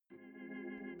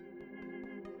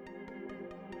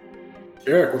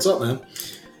Eric, what's up, man?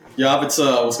 Yeah, what's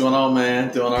going on,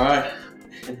 man? Doing all right?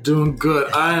 Doing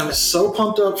good. I am so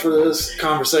pumped up for this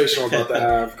conversation we're about to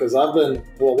have because we've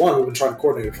been trying to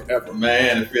coordinate it forever.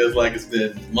 Man, it feels like it's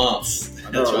been months.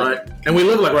 That's right. And we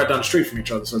live like right down the street from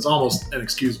each other, so it's almost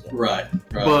inexcusable. Right.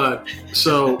 But,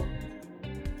 so,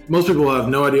 most people have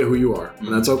no idea who you are,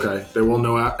 and that's okay. They will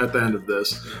know at the end of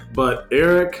this. But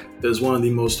Eric is one of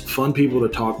the most fun people to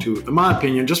talk to, in my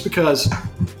opinion, just because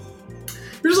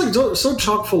you're just like so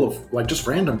chock full of like just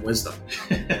random wisdom.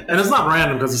 And it's not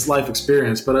random because it's life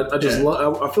experience, but I just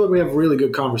I feel like we have a really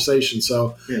good conversation.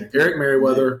 So Eric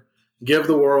Merriweather, give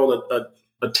the world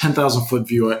a 10,000 foot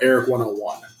view of Eric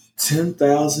 101.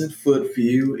 10,000 foot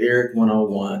view, Eric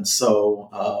 101.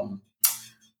 So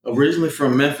originally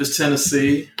from Memphis,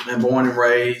 Tennessee, and born and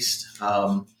raised.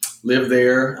 Lived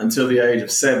there until the age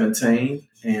of 17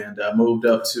 and moved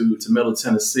up to Middle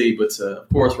Tennessee. But to, of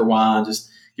course, rewind, just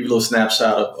give you a little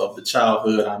snapshot of the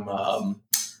childhood. I'm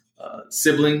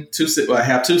sibling. I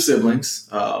have two siblings.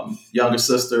 Younger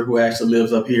sister who actually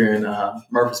lives up here in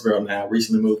Murfreesboro now.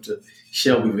 Recently moved to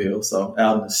Shelbyville, so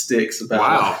out in the sticks.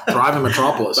 Thriving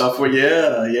metropolis.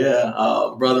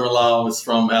 Brother-in-law was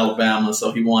from Alabama,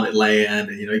 so he wanted land,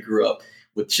 and he grew up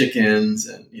with chickens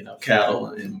and cattle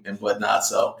and whatnot.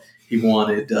 So he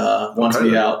wanted to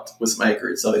be out with some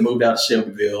acreage. So they moved out to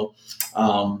Shelbyville.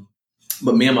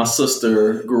 But me and my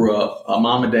sister grew up.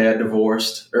 Mom and dad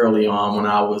divorced early on when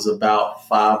I was about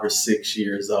 5 or 6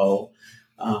 years old.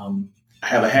 I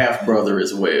have a half brother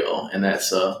as well, and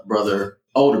that's a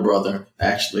older brother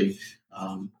actually,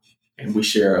 and we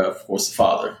share, of course, a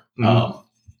father. Mm-hmm.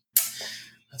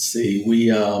 Let's see. We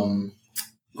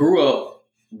grew up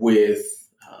with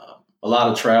a lot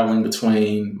of traveling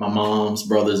between my mom's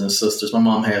brothers and sisters. My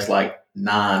mom has like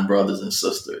 9 brothers and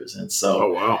sisters, and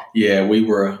so we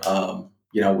were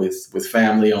with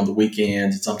family on the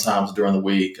weekends and sometimes during the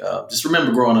week. Just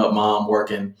remember growing up, mom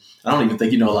working. I don't even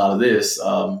think you know a lot of this.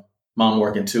 Mom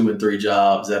working 2 and 3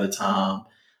 jobs at a time.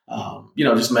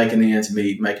 Just making ends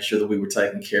meet, making sure that we were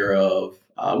taken care of.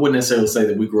 I wouldn't necessarily say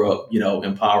that we grew up,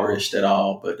 impoverished at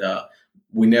all, but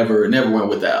we never went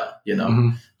without. Mm-hmm.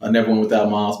 I never went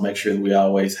without mom's. Make sure that we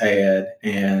always had.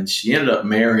 And she ended up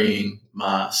marrying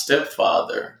my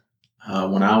stepfather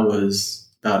when I was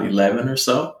about 11 or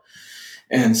so.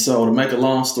 And so, to make a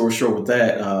long story short, with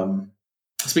that,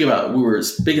 we were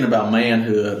speaking about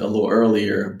manhood a little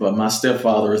earlier, but my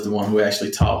stepfather is the one who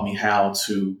actually taught me how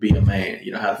to be a man.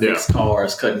 How to fix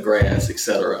cars, cutting grass,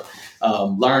 etc.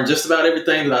 Learned just about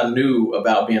everything that I knew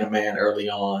about being a man early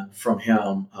on from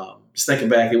him. Just thinking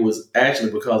back, it was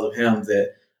actually because of him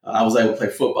that I was able to play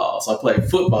football. So I played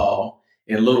football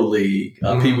in Little League,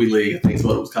 Pee Wee League, I think is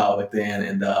what it was called back then,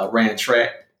 and ran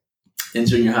track in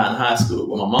junior high and high school.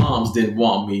 But my moms didn't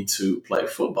want me to play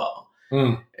football.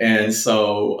 And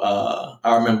so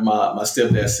I remember my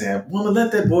stepdad saying, "Woman,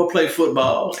 let that boy play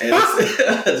football." And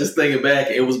just thinking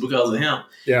back, it was because of him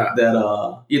that,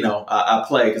 I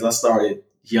played, because I started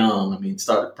young.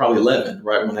 Started probably 11,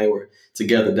 right when they were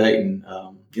together dating,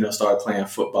 started playing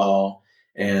football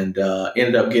and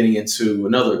ended up getting into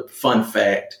another fun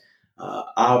fact.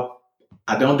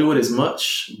 I don't do it as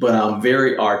much, but I'm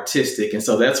very artistic. And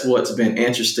so that's what's been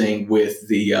interesting with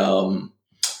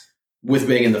with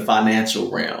being in the financial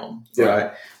realm,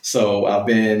 right? So I've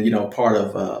been, part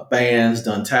of bands,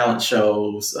 done talent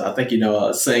shows. I think,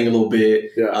 sing a little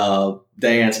bit,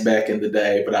 dance back in the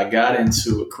day. But I got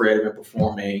into a creative and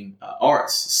performing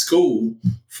arts school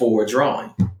for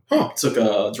drawing. Took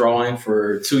a drawing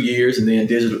for 2 years and then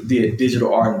did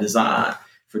digital art and design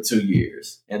for 2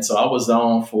 years. And so I was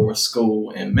on for a school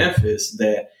in Memphis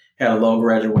that had a low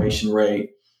graduation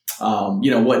rate.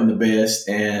 Wasn't the best.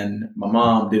 And my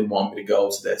mom didn't want me to go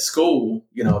to that school,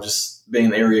 just being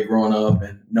in the area growing up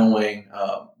and knowing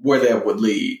where that would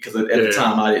lead. Because at the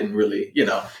time, I didn't really,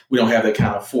 we don't have that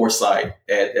kind of foresight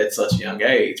at such a young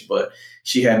age. But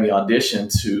she had me audition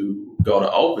to go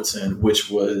to Overton, which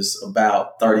was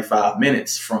about 35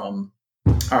 minutes from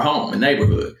our home and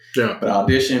neighborhood. Yeah. But I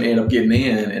auditioned, ended up getting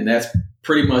in, and that's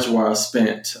pretty much where I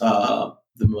spent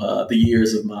the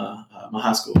years of my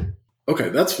high school. Okay,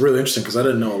 that's really interesting because I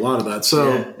didn't know a lot of that.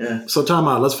 So time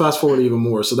out. Let's fast forward even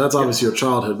more. So that's obviously your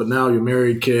childhood, but now you're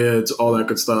married, kids, all that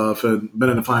good stuff, and been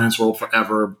in the finance world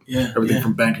forever. Everything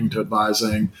from banking to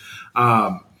advising.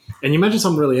 And you mentioned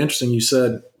something really interesting. You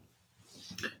said,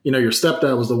 your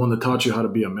stepdad was the one that taught you how to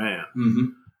be a man.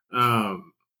 Mm-hmm.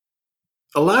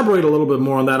 Elaborate a little bit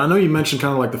more on that. I know you mentioned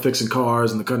kind of like the fixing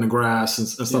cars and the cutting the grass and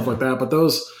stuff like that, but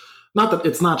those, not that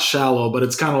it's not shallow, but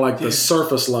it's kind of like the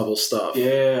surface level stuff.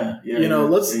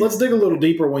 Let's dig a little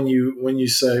deeper when you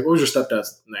say, what was your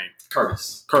stepdad's name?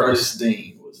 Curtis. Curtis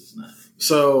Dean was his name.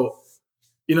 So,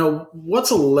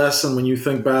 what's a lesson when you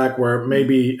think back where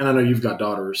maybe, and I know you've got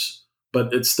daughters,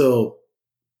 but it's still,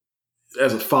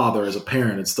 as a father, as a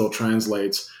parent, it still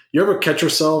translates. You ever catch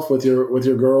yourself with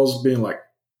your girls being like,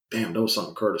 damn, that was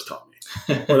something Curtis taught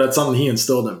me, or that's something he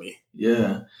instilled in me?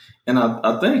 Yeah. And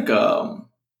I think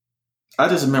I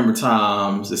just remember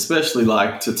times, especially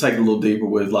like to take it a little deeper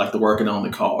with like the working on the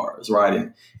cars,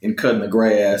 right? And cutting the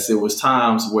grass. It was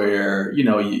times where,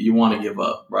 you want to give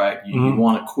up, right? You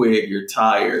want to quit, you're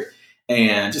tired,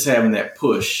 and just having that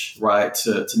push, right?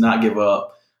 To not give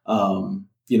up,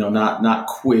 not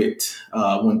quit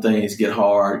when things get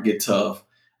hard, get tough.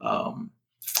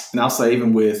 And I'll say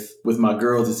even with my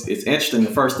girls, it's interesting. The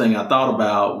first thing I thought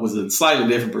about was a slightly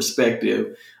different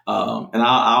perspective. And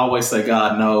I always say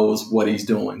God knows what he's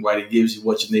doing, right? He gives you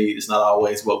what you need. It's not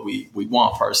always what we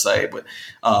want per se, but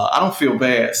I don't feel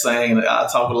bad saying that. I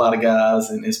talk with a lot of guys,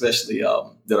 and especially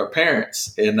that are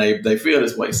parents, and they feel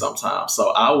this way sometimes. So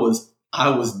I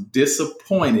was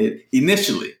disappointed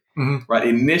initially. Mm-hmm. Right.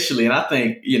 Initially. And I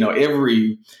think,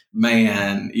 every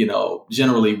man,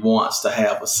 generally wants to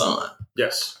have a son.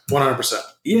 Yes. 100%.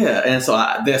 Yeah. And so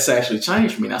that's actually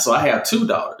changed for me now. So I have two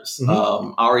daughters.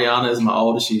 Mm-hmm. Ariana is my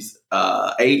oldest. She's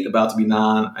 8, about to be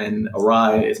 9. And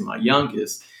Araya is my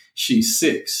youngest. She's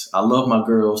 6. I love my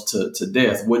girls to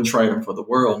death. Wouldn't trade them for the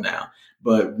world now.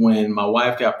 But when my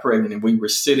wife got pregnant and we were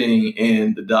sitting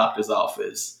in the doctor's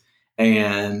office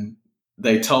and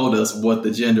they told us what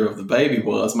the gender of the baby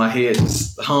was, my head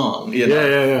just hung.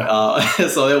 Yeah.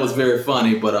 So that was very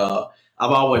funny. But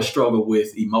I've always struggled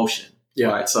with emotion. Yeah.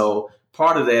 Right. So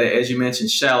part of that, as you mentioned,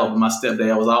 shallow. My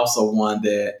stepdad was also one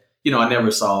that I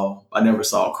never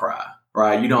saw cry.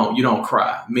 Right. You don't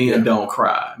cry. Men don't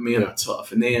cry. Men are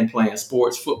tough. And then playing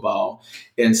sports, football,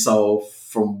 and so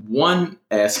from one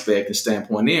aspect and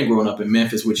standpoint, then growing up in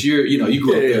Memphis, which you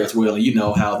grew up there as well, and you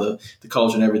know how the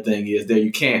culture and everything is there.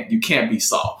 You can't be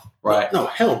soft, right? No,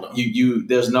 hell no. You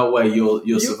there's no way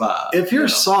you'll survive. If you're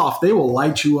soft, they will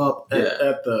light you up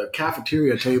at the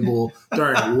cafeteria table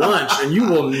during lunch, and you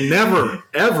will never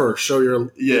ever show your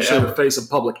face in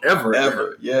public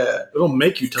ever. Yeah, it'll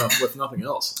make you tough with nothing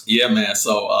else. Yeah, man.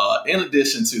 So in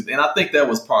addition to, and I think that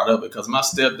was part of it because my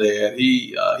stepdad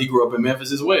he grew up in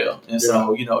Memphis as well, and so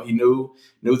he knew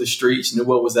the streets, knew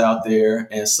what was out there,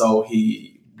 and so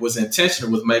he was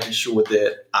intentional with making sure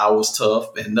that I was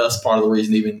tough, and that's part of the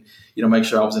reason even, make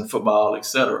sure I was in football,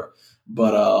 etc.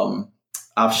 But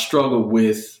I've struggled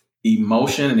with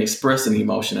emotion and expressing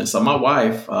emotion. And so my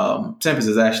wife, Tempest,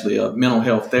 is actually a mental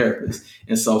health therapist.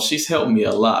 And so she's helped me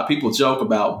a lot. People joke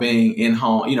about being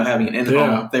in-home, having an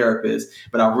in-home therapist,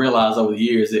 but I've realized over the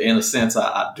years that in a sense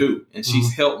I do. And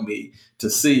she's helped me to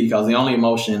see, because the only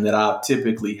emotion that I've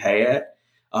typically had,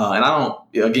 and I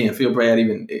don't, again, feel bad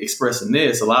even expressing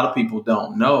this. A lot of people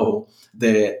don't know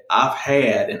that I've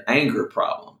had an anger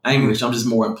problem. I'm just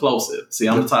more implosive. See,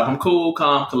 I'm the type, I'm cool,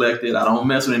 calm, collected. I don't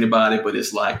mess with anybody, but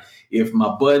it's like if my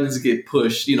buttons get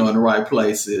pushed, in the right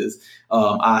places,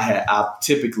 I've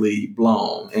typically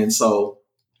blown. And so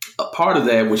a part of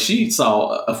that, which she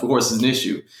saw, of course, is an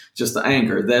issue, just the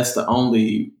anger. That's the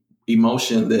only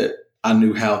emotion that I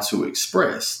knew how to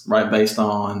express, right, based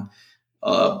on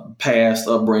past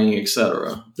upbringing,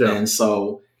 etc. Yeah. And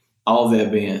so all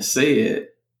that being said,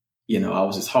 I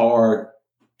was this hard,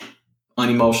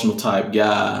 unemotional type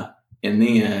guy. And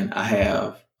then I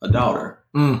have a daughter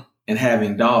and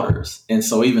having daughters. And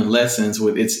so even lessons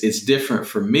with it's different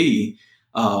for me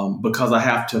because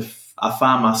I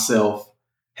find myself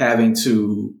having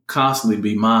to constantly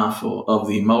be mindful of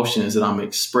the emotions that I'm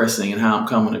expressing and how I'm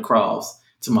coming across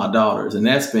to my daughters. And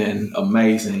that's been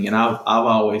amazing. And I've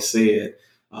always said,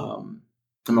 and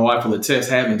my wife will attest,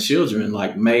 having children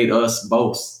made us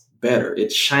both better. It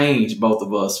changed both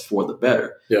of us for the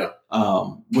better. Yeah.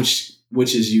 Which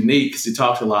is unique because you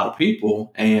talk to a lot of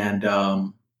people and,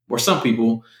 or some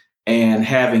people, and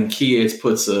having kids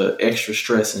puts a extra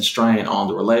stress and strain on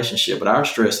the relationship. But our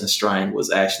stress and strain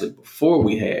was actually before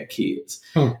we had kids.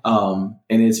 And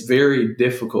it's very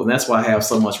difficult. And that's why I have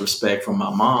so much respect for my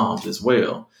mom as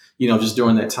well. Just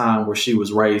during that time where she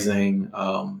was raising,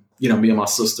 me and my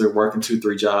sister working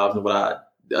 2-3 jobs. And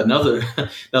another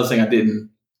thing I didn't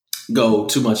go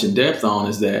too much in depth on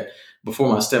is that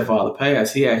before my stepfather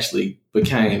passed, he actually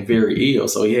became very ill.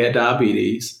 So he had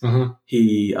diabetes. Mm-hmm.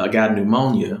 He got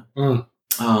pneumonia.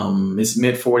 His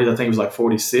mid-40s, I think it was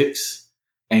 46.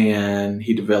 And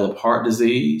he developed heart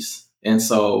disease. And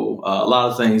so a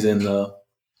lot of things in the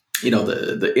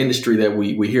industry that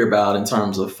we hear about in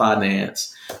terms of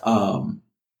finance,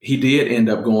 he did end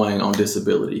up going on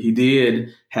disability. He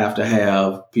did have to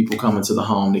have people come into the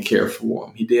home to care for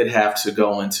him. He did have to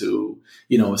go into,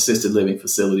 assisted living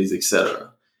facilities,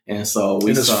 etc. And so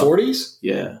in his 40s?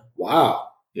 Yeah. Wow.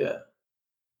 Yeah.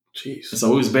 Jeez. And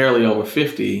so he was barely over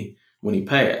 50 when he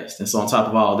passed. And so on top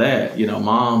of all that,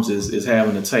 moms is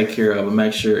having to take care of and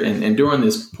make sure. And during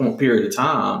this period of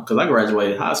time, because I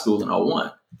graduated high school in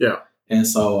 01. Yeah. And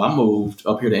so I moved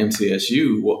up here to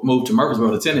MTSU, moved to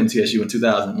Murfreesboro to attend MTSU in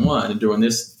 2001. And during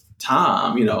this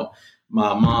time,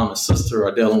 my mom and sister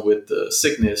are dealing with the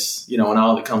sickness, and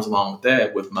all that comes along with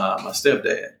that with my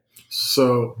stepdad.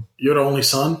 So you're the only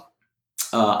son?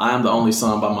 I am the only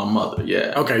son by my mother,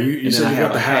 yeah. Okay, you said you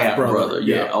got the half brother.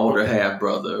 Yeah, older half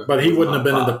brother. But he wouldn't have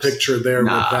been in the picture there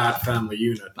with that family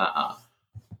unit.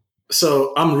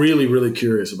 So I'm really, really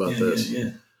curious about this. Yeah.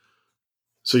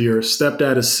 So your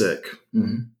stepdad is sick.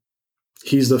 Mm-hmm.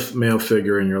 He's the male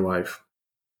figure in your life.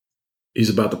 He's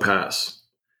about to pass.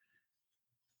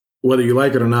 Whether you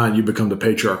like it or not, you become the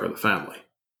patriarch of the family.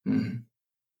 Mm-hmm.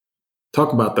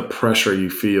 Talk about the pressure you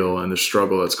feel and the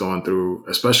struggle that's going through,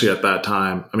 especially at that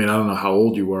time. I mean, I don't know how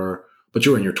old you were, but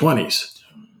you were in your 20s.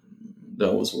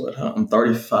 That was what? I'm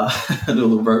 35. Do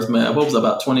the reverse math. What was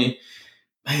about 20?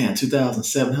 Man,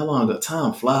 2007. How long ago?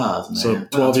 Time flies, man. So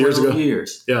 12 years ago?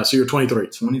 Years. Yeah, so you're 23.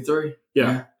 23?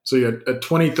 Yeah. So you're at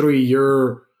 23,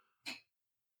 you're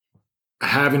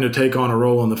having to take on a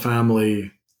role in the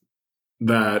family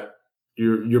that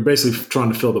you're basically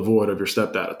trying to fill the void of your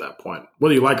stepdad at that point.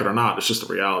 Whether you like it or not, it's just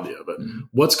the reality of it. Mm-hmm.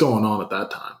 What's going on at that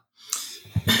time?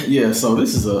 Yeah, so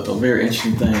this is a very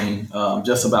interesting thing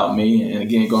just about me. And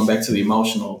again, going back to the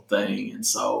emotional thing. And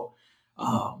so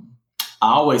I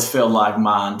always felt like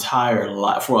my entire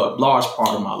life, for a large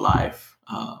part of my life,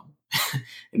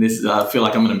 and this I feel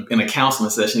like I'm in a counseling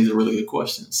session. These are really good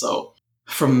questions. So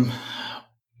from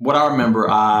what I remember,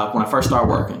 when I first started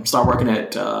working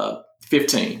at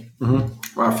 15,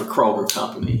 mm-hmm. right, for Kroger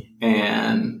Company,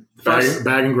 and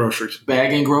bagging groceries.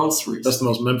 Bagging groceries. That's the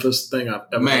most Memphis thing I've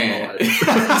ever done in my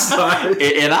life.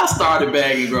 And I started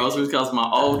bagging groceries because my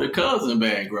older cousin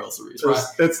bagged groceries. Right?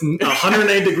 It's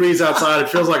 108 degrees outside. It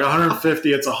feels like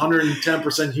 150. It's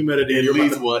 110% humidity. At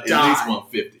least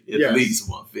 150. At least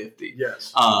 150.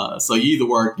 Yes. So you either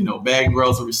work, bagging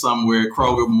groceries somewhere,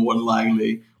 Kroger more than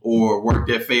likely, or worked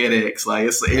at FedEx. Like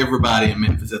it's everybody in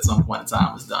Memphis at some point in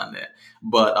time has done that.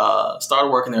 But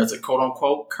started working there as a quote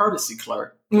unquote courtesy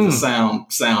clerk. The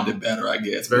sounded better, I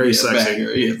guess. Very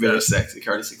sexy. Very sexy,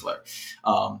 courtesy clerk.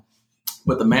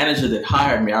 But the manager that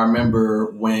hired me, I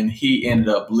remember when he ended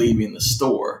up leaving the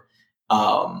store.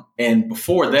 And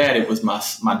before that, it was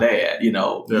my dad,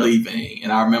 leaving.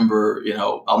 And I remember,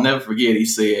 I'll never forget, he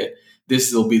said,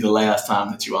 "This will be the last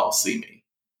time that you all see me."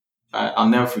 I'll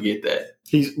never forget that.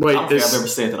 I don't think I've ever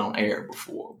said that on air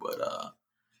before, but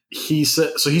he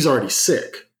said, so he's already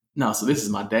sick. No, so this is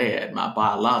my dad, my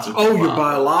biological father. Oh, your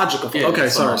biological father. Yeah, okay,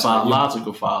 so sorry. My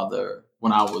biological father,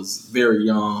 when I was very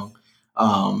young,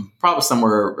 probably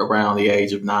somewhere around the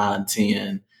age of 9,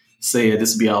 10, said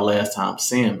this would be our last time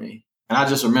seeing me. And I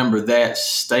just remember that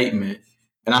statement.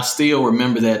 And I still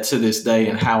remember that to this day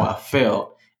and how I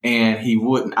felt. And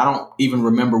I don't even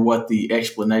remember what the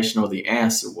explanation or the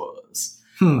answer was.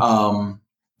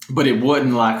 But it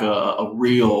wasn't like a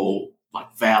real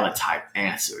valid type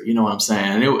answer. You know what I'm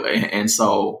saying? And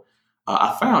so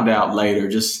I found out later,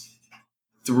 just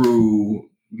through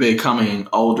becoming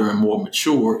older and more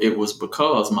mature, it was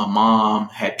because my mom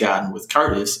had gotten with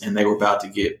Curtis and they were about to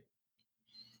get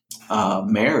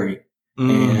married.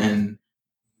 And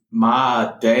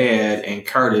my dad and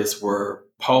Curtis were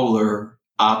polar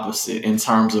opposite in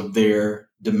terms of their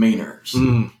demeanors.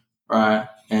 Right.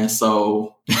 And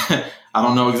so I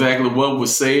don't know exactly what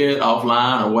was said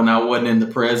offline or when I wasn't in the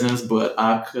presence, but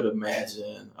I could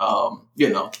imagine, Pops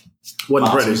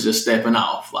was just stepping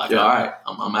off. All right,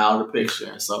 I'm out of the picture.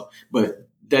 And so, but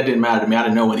that didn't matter to me. I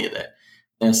didn't know any of that.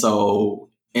 And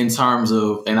so in terms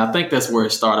of, and I think that's where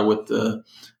it started with the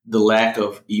lack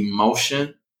of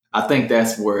emotion. I think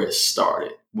that's where it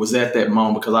started, was at that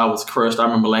moment, because I was crushed. I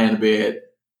remember laying in bed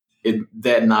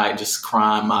that night, just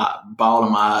crying,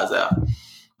 bawling my eyes out.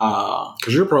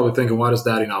 Because you're probably thinking, why does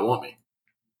Daddy not want me?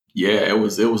 Yeah, it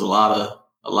was a lot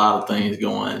of things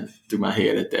going through my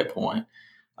head at that point.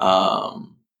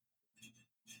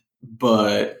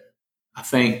 But I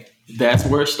think that's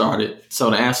where it started. So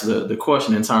to answer the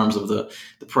question in terms of the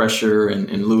pressure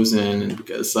and losing, and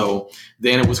because so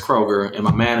then it was Kroger and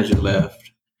my manager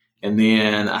left, and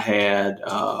then I had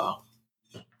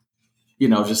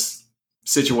just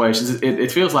situations.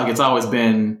 It feels like it's always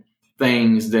been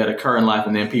things that occur in life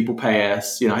and then people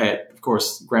pass. I had, of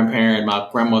course, my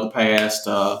grandmother passed.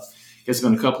 It's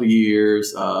been a couple of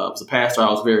years. It was a pastor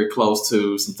I was very close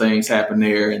to. Some things happened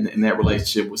there, and that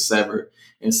relationship was severed.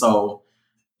 And so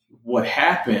what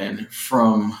happened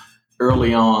from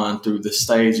early on through the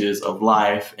stages of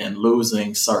life and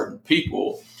losing certain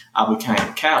people, I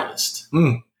became calloused.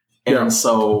 And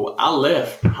so I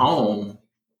left home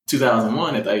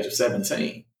 2001 at the age of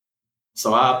 17.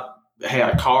 So I had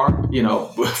a car,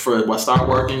 I started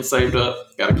working, saved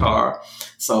up, got a car.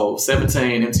 So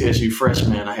 17, MTSU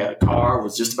freshman, I had a car,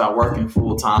 was just about working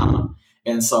full time.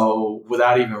 And so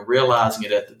without even realizing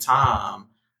it at the time,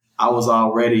 I was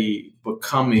already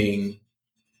becoming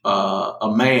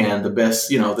a man, the best,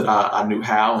 that I knew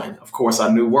how. And of course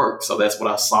I knew work. So that's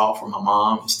what I saw from my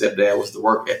mom. Stepdad was the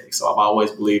work ethic. So I've always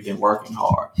believed in working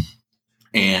hard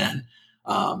and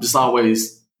just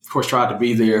always, of course, tried to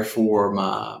be there for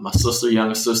my sister,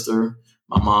 younger sister,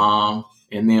 my mom,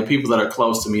 and then people that are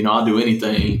close to me. I'll do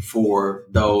anything for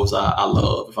those I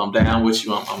love. If I'm down with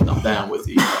you, I'm down with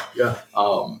you. Yeah.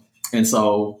 And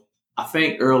so I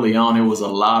think early on, it was a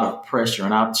lot of pressure,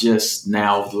 and I've just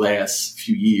now, the last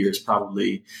few years,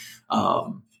 probably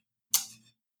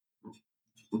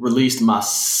released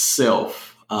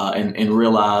myself and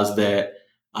realized that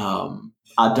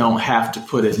I don't have to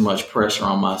put as much pressure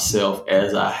on myself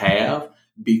as I have,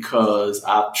 because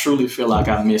I truly feel like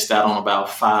I missed out on about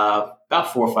 4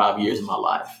 or 5 years of my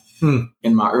life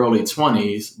in my early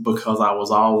 20s, because I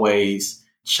was always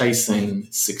chasing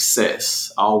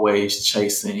success, always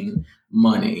chasing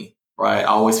money, right?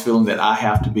 Always feeling that I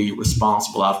have to be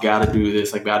responsible. I've got to do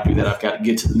this. I've got to do that. I've got to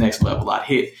get to the next level. I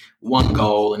hit one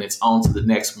goal and it's on to the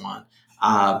next one.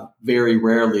 I very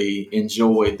rarely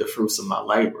enjoyed the fruits of my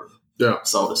labor,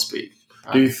 so to speak.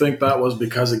 Right? Do you think that was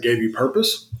because it gave you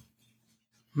purpose?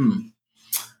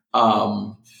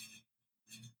 I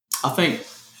think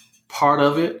part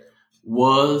of it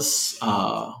was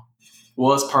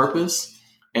purpose.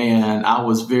 And I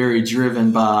was very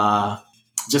driven by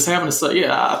just having a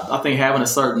certain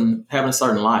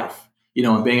life,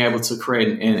 and being able to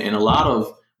create. And a lot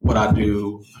of what I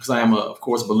do, because I am, of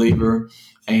course, a believer.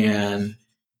 And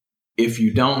if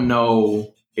you don't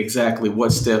know exactly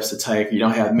what steps to take, you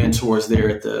don't have mentors there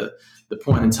at the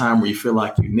point in time where you feel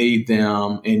like you need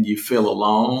them and you feel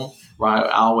alone, right?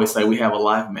 I always say we have a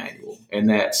life manual, and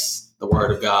that's the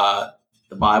Word of God,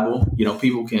 the Bible.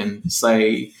 People can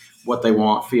say what they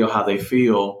want, feel how they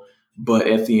feel. But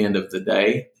at the end of the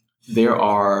day, there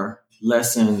are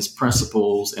lessons,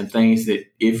 principles, and things that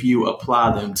if you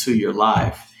apply them to your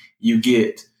life, you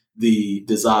get the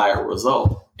desired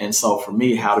result. And so for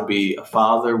me, how to be a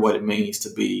father, what it means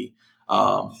to be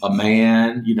a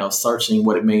man, searching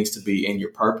what it means to be in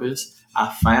your purpose,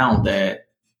 I found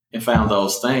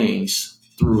those things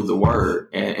through the Word.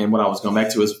 And what I was going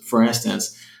back to is, for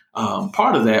instance,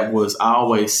 part of that was I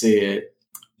always said,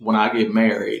 when I get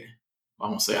married, I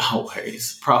won't say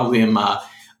always, probably in my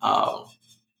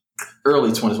early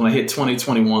 20s, when I hit 20,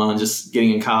 21, just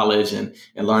getting in college and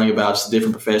learning about just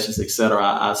different professions, et cetera,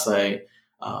 I say,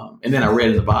 and then I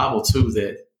read in the Bible too,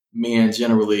 that men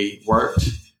generally worked,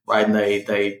 right? And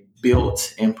they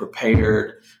built and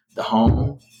prepared the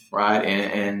home, right?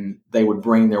 And they would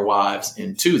bring their wives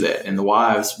into that, and the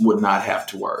wives would not have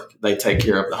to work. They take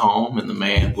care of the home, and the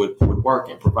man would work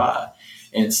and provide.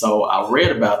 And so I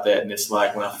read about that, and it's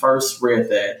like, when I first read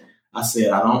that, I said,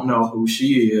 I don't know who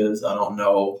she is. I don't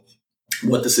know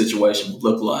what the situation would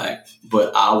look like,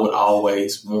 but I would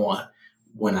always want,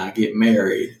 when I get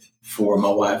married, for my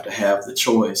wife to have the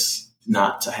choice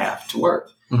not to have to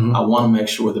work. I want to make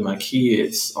sure that my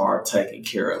kids are taken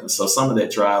care of. And so some of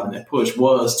that drive and that push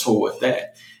was toward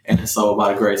that. And so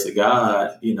by the grace of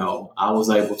God, I was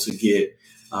able to get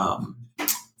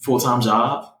full-time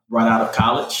job right out of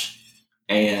college.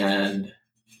 And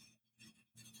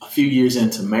a few years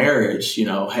into marriage,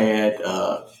 had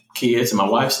kids, and my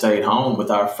wife stayed home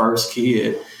with our first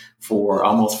kid for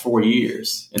almost 4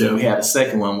 years. And then we had a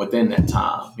second one within that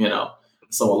time,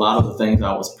 So a lot of the things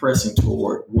I was pressing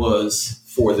toward was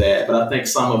for that. But I think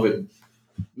some of it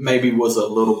maybe was a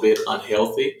little bit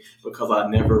unhealthy, because I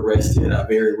never rested. I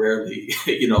very rarely,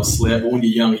 slept. But when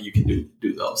you're younger, you can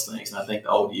do those things. And I think the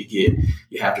older you get,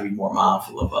 you have to be more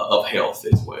mindful of health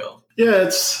as well.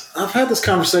 Yeah, I've had this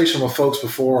conversation with folks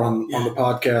before on the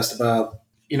podcast about,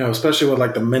 especially with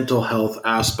like the mental health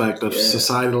aspect of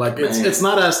society. Like it's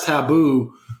not as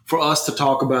taboo for us to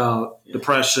talk about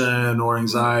depression or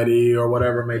anxiety or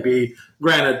whatever it may be.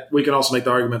 Granted, we can also make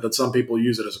the argument that some people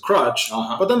use it as a crutch,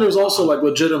 but then there's also like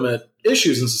legitimate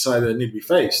issues in society that need to be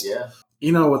faced. Yeah.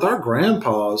 With our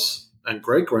grandpas and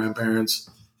great grandparents,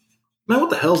 man, what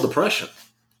the hell's depression?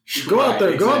 Go out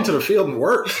there, go out into the field and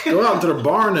work. Go out into the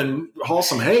barn and haul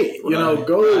some hay.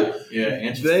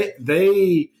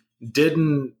 They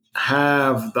didn't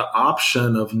have the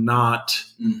option of not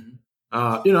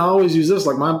I always use this.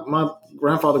 Like my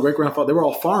grandfather, great grandfather, they were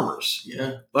all farmers.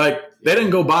 Yeah. Like they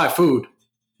didn't go buy food.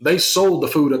 They sold the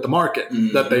food at the market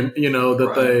that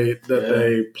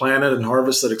they planted and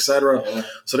harvested, etc. Yeah.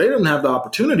 So they didn't have the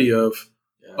opportunity of,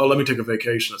 let me take a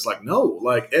vacation. It's like, no,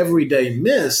 like every day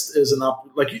missed is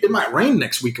like it might rain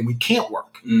next week and we can't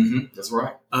work. Mm-hmm. That's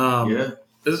right.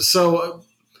 So,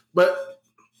 but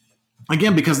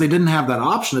again, because they didn't have that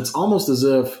option, it's almost as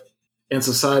if in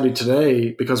society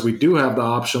today, because we do have the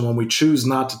option when we choose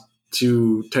not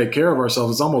to take care of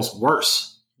ourselves, it's almost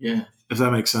worse. Yeah. If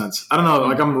that makes sense. I don't know.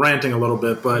 Like I'm ranting a little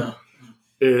bit, but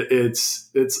it's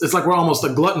like we're almost a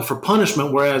glutton for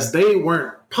punishment, whereas they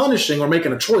weren't punishing or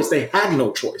making a choice. They had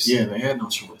no choice. Yeah, they had no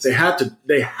choice. They had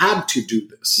to do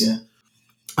this. Yeah.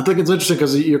 I think it's interesting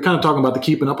because you're kind of talking about the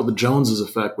keeping up with the Joneses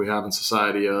effect we have in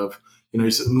society of,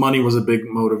 you said money was a big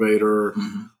motivator.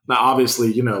 Mm-hmm. Now,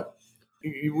 obviously,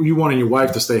 you wanting your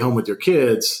wife to stay home with your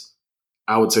kids,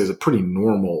 I would say is a pretty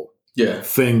normal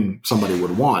thing somebody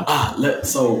would want.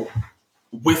 So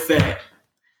with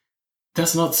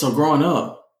that's not so. Growing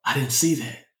up, I didn't see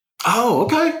that. Oh,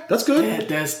 okay, that's good.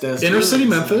 That's inner city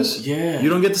Memphis. Yeah, you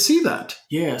don't get to see that.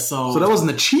 Yeah, so that was an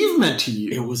achievement to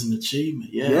you. It was an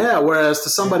achievement. Yeah, yeah. Whereas to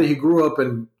somebody who grew up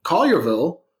in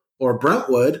Collierville or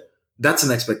Brentwood, that's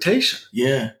an expectation.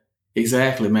 Yeah,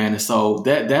 exactly, man. And so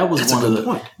that was one of the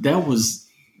point. That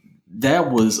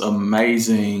was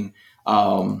amazing.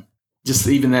 Just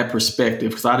even that perspective,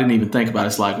 because I didn't even think about it.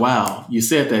 It's like, wow, you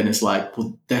said that, and it's like,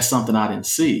 well, that's something I didn't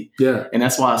see. Yeah. And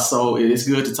that's why it's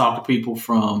good to talk to people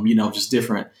from, just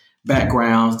different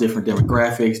backgrounds, different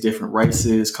demographics, different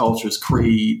races, cultures,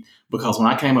 creed. Because when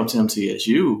I came up to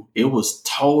MTSU, it was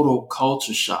total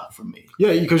culture shock for me.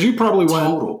 Yeah, because you probably went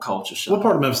total culture shock. What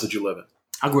part of Memphis did you live in?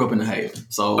 I grew up in the Haven.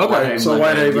 So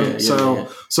Whitehaven.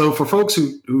 So for folks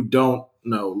who don't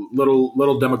know,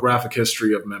 little demographic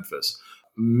history of Memphis.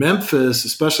 Memphis,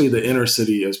 especially the inner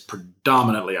city, is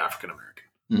predominantly African American.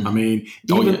 Mm-hmm. I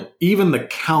mean, even the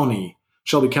county,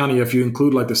 Shelby County, if you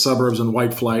include like the suburbs and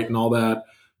White Flight and all that,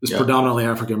 is predominantly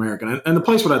African American. And the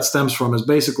place where that stems from is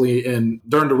basically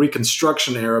during the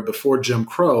Reconstruction era before Jim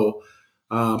Crow.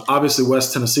 Obviously,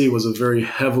 West Tennessee was a very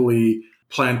heavily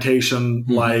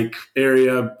plantation-like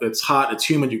area. It's hot, it's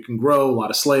humid, you can grow, a lot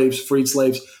of slaves, freed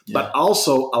slaves, but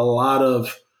also a lot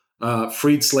of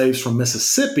freed slaves from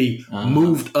Mississippi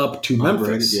moved up to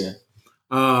Memphis.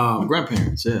 My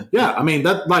grandparents. Yeah. I mean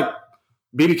that, like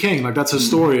B.B. King, like that's his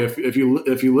story. If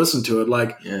you listen to it,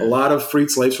 like a lot of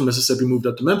freed slaves from Mississippi moved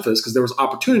up to Memphis because there was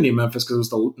opportunity in Memphis because it was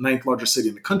the 9th largest city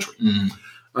in the country,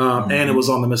 and it was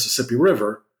on the Mississippi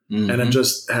River, and it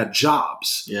just had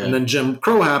jobs. Yeah. And then Jim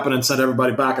Crow happened and sent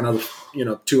everybody back another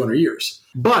 200 years.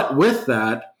 But with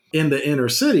that, in the inner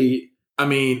city, I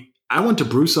mean, I went to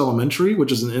Bruce Elementary,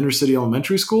 which is an inner city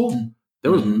elementary school.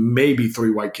 There was maybe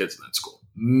 3 white kids in that school.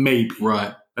 Maybe.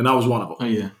 Right. And I was one of them. Oh,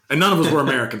 yeah. And none of us were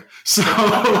American. So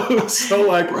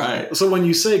when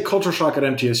you say culture shock at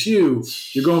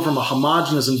MTSU, you're going from a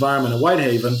homogenous environment in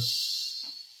Whitehaven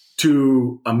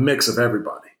to a mix of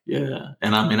everybody. Yeah.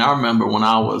 And I mean, I remember when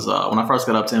I first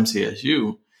got up to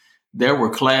MTSU, there were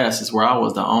classes where I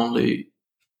was the only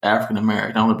African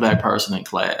American, the only black person in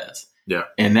class. Yeah.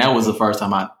 And that was the first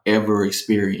time I'd ever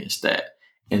experienced that.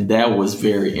 And that was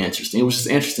very interesting. It was just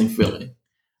an interesting feeling.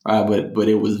 Right. But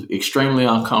it was extremely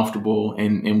uncomfortable.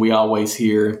 And we always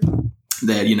hear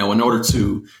that, in order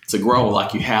to grow,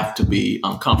 like you have to be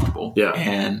uncomfortable. Yeah.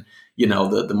 And,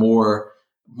 the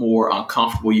more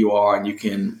uncomfortable you are and you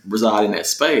can reside in that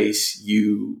space,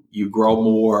 you grow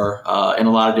more in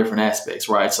a lot of different aspects.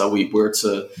 Right. So we're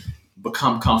to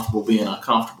become comfortable being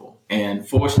uncomfortable. And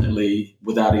fortunately,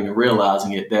 without even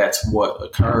realizing it, that's what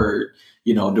occurred,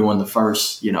 during the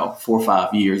first, 4 or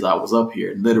 5 years I was up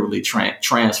here, and literally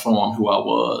transformed who I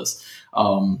was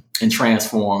and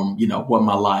transform, what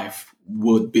my life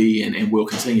would be and will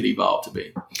continue to evolve to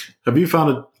be. Have you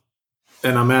found it?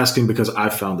 And I'm asking because I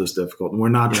found this difficult. And we're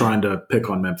not trying to pick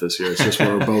on Memphis here. It's just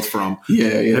where we're both from.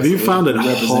 Have you found it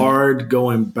hard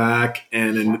going back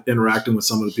and interacting with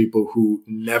some of the people who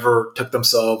never took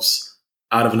themselves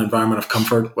out of an environment of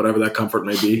comfort, whatever that comfort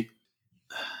may be?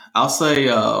 I'll say,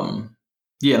 I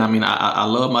mean, I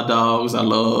love my dogs. I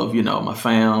love, my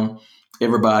fam,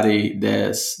 everybody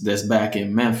that's back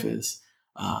in Memphis.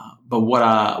 But what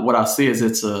I see is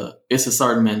it's a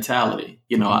certain mentality.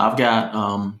 I've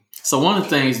got, so one of the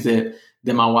things that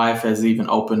my wife has even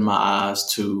opened my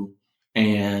eyes to,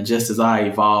 and just as I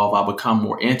evolve, I become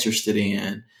more interested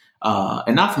in,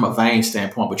 and not from a vain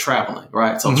standpoint, but traveling,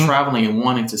 right? So traveling and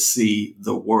wanting to see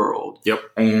the world. Yep.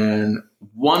 And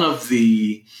one of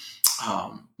the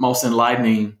most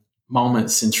enlightening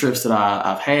moments and trips that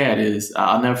I've had is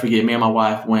I'll never forget. Me and my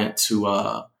wife went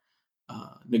to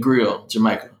Negril,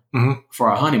 Jamaica, for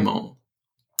our honeymoon.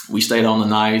 We stayed on the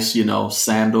nice,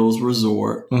 Sandals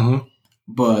Resort,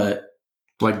 but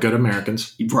like good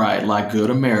Americans, right? Like good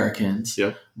Americans.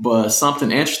 Yeah. But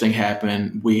something interesting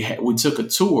happened. We took a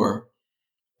tour,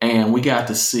 and we got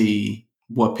to see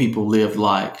what people live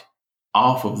like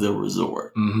off of the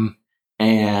resort,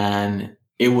 and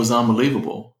it was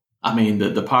unbelievable. I mean,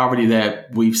 the poverty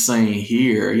that we've seen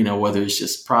here, whether it's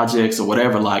just projects or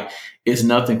whatever, like it's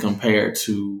nothing compared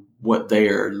to what they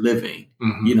are living,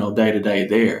 day to day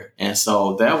there. And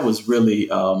so that was really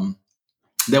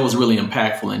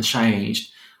impactful and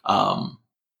changed,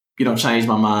 changed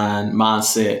my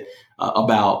mindset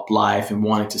about life and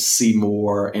wanting to see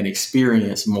more and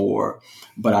experience more.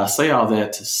 But I say all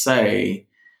that to say,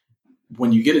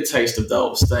 when you get a taste of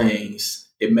those things,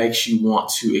 it makes you want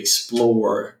to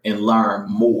explore and learn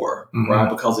more, right?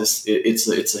 Because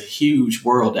it's a huge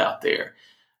world out there.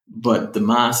 But the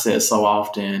mindset so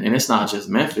often, and it's not just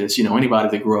Memphis, anybody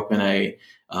that grew up in a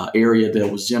area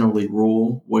that was generally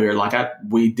rural, where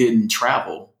we didn't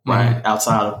travel, right?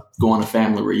 Outside of going to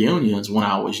family reunions when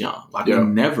I was young. We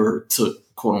never took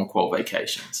quote unquote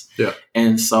vacations. Yeah.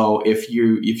 And so if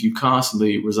you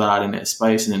constantly reside in that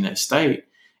space and in that state,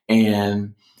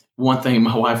 and one thing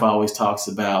my wife always talks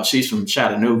about, she's from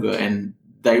Chattanooga, and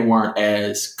they weren't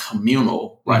as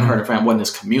communal, right? Her and her family wasn't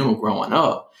as communal growing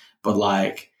up, but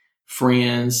like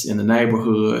friends in the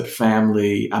neighborhood,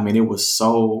 family. I mean, it was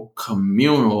so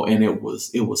communal, and it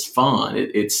was fun.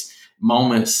 It's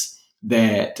moments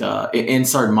that in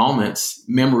certain moments,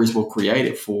 memories were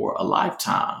created for a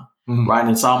lifetime, right? And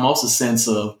it's almost a sense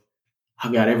of,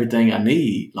 I've got everything I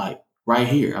need, like right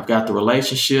here. I've got the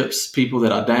relationships, people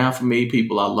that are down for me,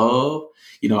 people I love.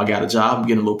 I got a job, I'm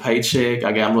getting a little paycheck.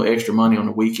 I got a little extra money on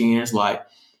the weekends. Like,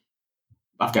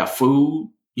 I've got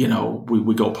food,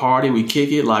 we go party, we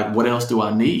kick it. Like, what else do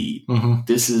I need?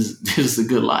 This is the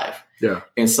good life. Yeah.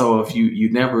 And so if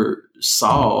you never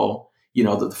saw,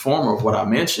 the former of what I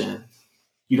mentioned,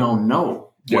 you don't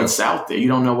know what's out there. You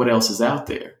don't know what else is out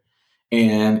there.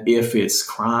 And if it's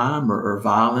crime or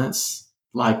violence,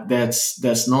 like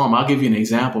that's normal. I'll give you an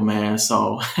example, man.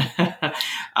 So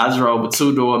I drove a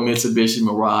 2-door Mitsubishi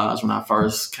Mirage when I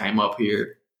first came up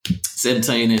here,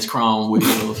 17-inch chrome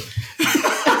wheels.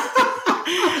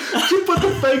 Did you put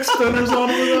the fake spinners on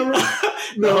it, whatever?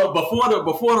 No, before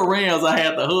the rims, I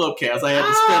had the hubcaps. I had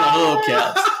the spinner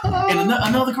hubcaps. And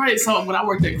another crazy, so when I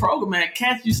worked at Kroger, man,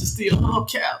 cats used to steal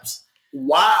hubcaps.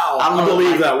 Wow. I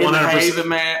believe that 100%. Haven,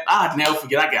 man, I'd never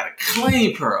forget. I got a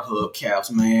clean pair of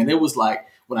hubcaps, man. It was like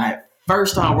when I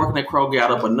first started working at Kroger, got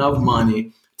up enough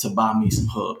money to buy me some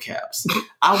hubcaps.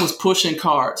 I was pushing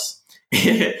carts,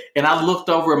 and I looked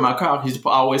over at my car. I used to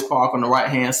always park on the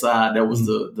right-hand side. That was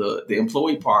the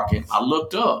employee parking. I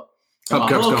looked up, and my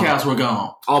hubcaps were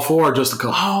gone. All four or just a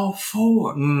couple? All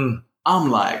four. I'm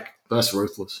like, that's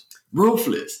ruthless.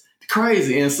 Ruthless.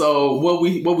 Crazy. And so what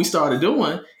we started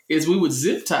doing is we would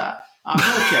zip tie our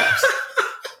hubcaps.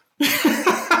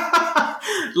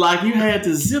 Like, you had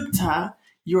to zip tie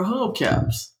your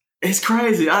hubcaps. It's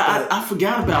crazy. I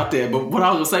forgot about that. But what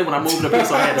I was going to say, when I moved up here,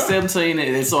 so I had the 17,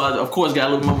 and so I, of course, got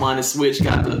a little more money switch,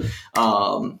 got the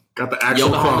actual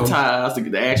Yokohama tires,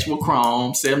 the actual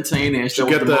chrome, 17-inch. That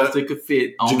was the most it could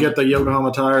fit on. Did you get the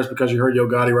Yokohama tires because you heard Yo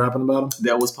Gotti rapping about them?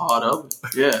 That was part of it.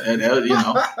 Yeah, and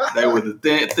they were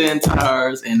the thin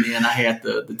tires, and then I had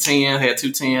the 10, had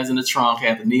 2 10s in the trunk,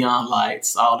 had the neon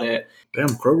lights, all that. Damn,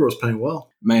 Kroger was paying well.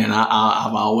 Man,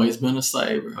 I've always been a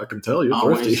saver. I can tell you're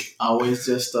thrifty. Always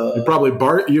just you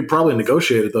probably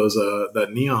negotiated those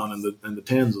that neon and the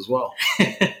 10s as well.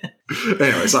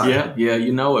 Anyway, sorry. Yeah,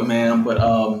 you know it, man. But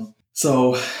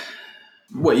so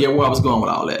where I was going with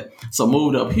all that. So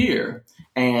moved up here,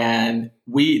 and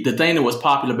the thing that was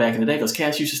popular back in the day, because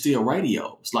cats used to steal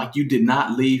radios. Like, you did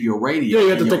not leave your radio. Yeah, you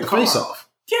had to take the face off.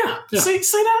 Yeah. See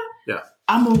that? Yeah.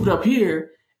 I moved up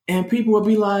here, and people would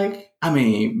be like,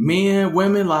 men,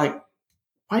 women, like,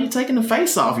 why are you taking the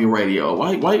face off your radio?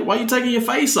 Why you taking your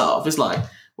face off? It's like,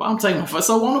 well, I'm taking my face.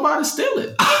 So won't nobody steal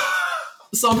it.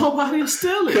 So nobody will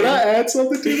steal it. Can I add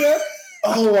something to that?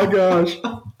 Oh my gosh.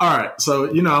 All right. So,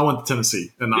 I went to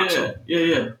Tennessee in Knoxville.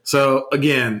 Yeah. So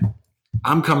again,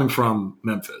 I'm coming from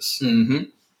Memphis. Mm-hmm.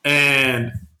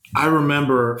 And I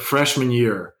remember freshman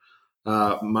year,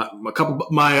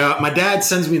 my dad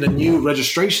sends me the new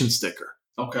registration sticker.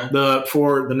 Okay.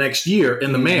 For the next year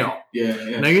in the mail.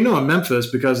 Yeah. Now, in Memphis,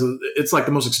 because it's like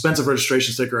the most expensive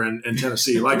registration sticker in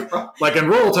Tennessee. Like in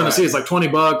rural Tennessee, It's like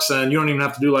 $20, and you don't even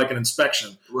have to do like an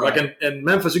inspection. Right. Like in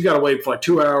Memphis, you got to wait for like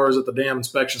 2 hours at the damn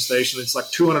inspection station. It's like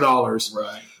 $200.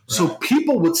 Right. So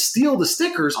people would steal the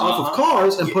stickers off of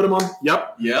cars and put them on.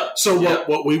 Yep. So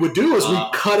what we would do is we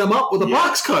cut them up with a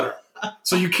box cutter.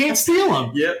 So you can't steal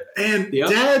them. And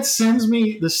Dad sends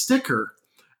me the sticker,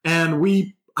 and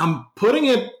I'm putting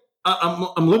it.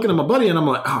 I'm looking at my buddy, and I'm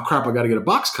like, oh crap, I got to get a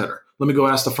box cutter. Let me go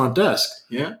ask the front desk.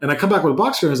 And I come back with a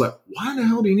box cutter, and he's like, why the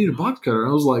hell do you need a box cutter?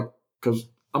 And I was like, because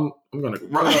I'm gonna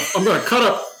cut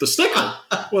up the sticker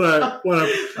when I cut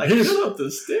up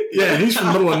the sticker. Yeah, he's from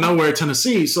the middle of nowhere,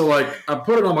 Tennessee. So like I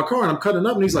put it on my car and I'm cutting it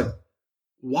up, and he's like,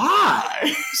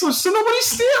 why? So nobody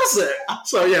steals it.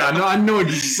 So yeah, I know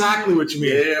exactly what you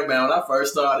mean. Yeah, man. When I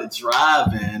first started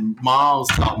driving, moms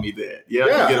taught me that. You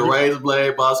get a razor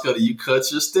blade, box cutter, you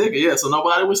cut your sticker. Yeah, so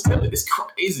nobody would steal it. It's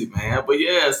crazy, man. But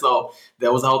yeah, so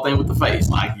that was the whole thing with the face.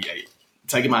 Like,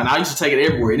 take it out. And I used to take it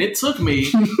everywhere, and it took me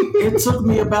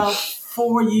about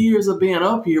 4 years of being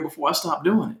up here before I stopped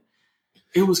doing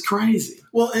it. It was crazy.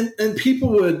 Well, and people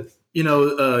would,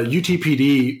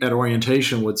 UTPD at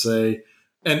orientation would say,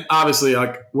 and obviously,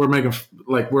 like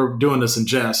we're doing this in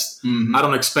jest. Mm-hmm. I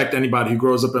don't expect anybody who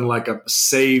grows up in like a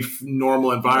safe,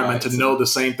 normal environment to know the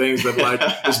same things that like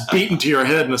is beaten to your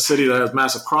head in a city that has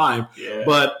massive crime.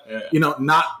 But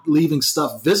not leaving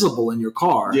stuff visible in your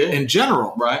car in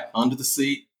general, right under the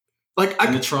seat. Like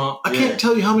in the trunk. I can't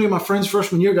tell you how many of my friends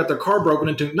freshman year got their car broken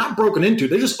into. Not broken into,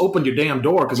 they just opened your damn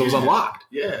door because it was unlocked.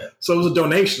 Yeah. So it was a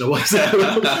donation. It wasn't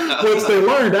which they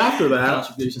learned after that.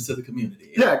 Contributions to the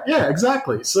community. Yeah,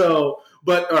 exactly. So,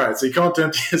 but all right, so you come to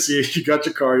MTSU, you got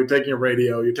your car, you're taking your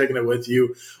radio, you're taking it with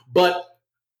you. But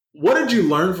what did you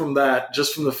learn from that,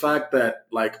 just from the fact that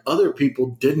like other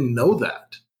people didn't know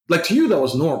that? Like to you, that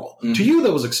was normal. Mm-hmm. To you,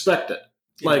 that was expected.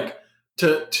 Yeah. Like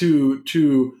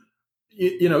to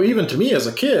even to me as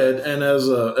a kid and as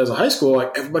a high school,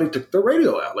 like everybody took their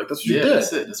radio out. Like that's what you did.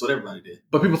 That's it. That's what everybody did.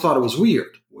 But people thought it was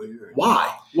weird.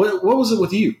 Why? What was it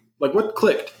with you? Like what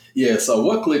clicked? Yeah. So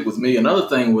what clicked with me? Another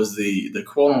thing was the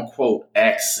quote unquote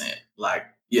accent. Like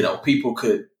people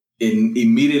could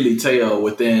immediately tell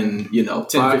within 10,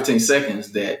 15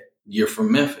 seconds that you're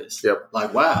from Memphis. Yep.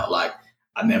 Like wow. Like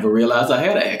I never realized I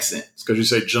had an accent. It's because you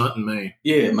say Junt and Maine.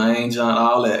 Yeah, Maine, Junt,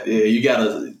 all that. Yeah, you got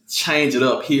to change it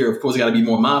up here. Of course, you got to be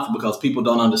more mindful because people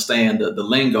don't understand the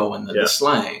lingo and the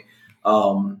slang,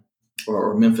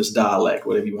 or Memphis dialect,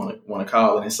 whatever you want to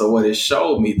call it. And so, what it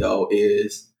showed me though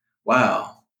is,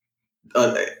 wow.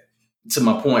 To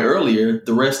my point earlier,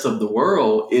 the rest of the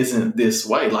world isn't this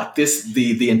way. Like this,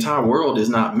 the entire world is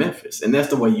not Memphis, and that's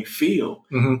the way you feel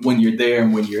when you're there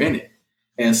and when you're in it.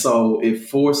 And so it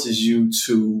forces you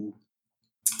to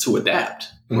adapt,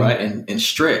 right? And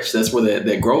stretch. That's where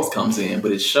that growth comes in.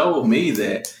 But it showed me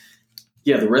that,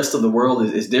 the rest of the world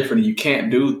is different. You can't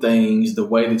do things the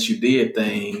way that you did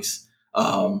things,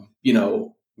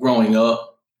 growing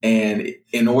up. And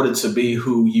in order to be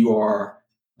who you are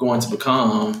going to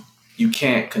become, you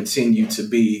can't continue to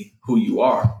be who you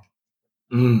are.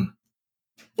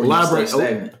 Elaborate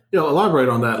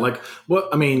on that. Like,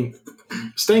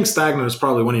 staying stagnant is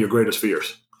probably one of your greatest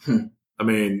fears. I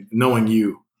mean, knowing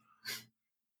you,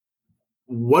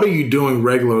 what are you doing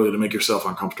regularly to make yourself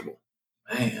uncomfortable?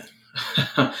 Man,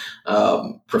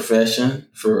 profession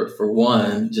for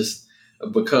one, just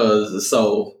because.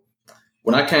 So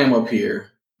when I came up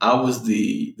here, I was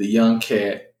the young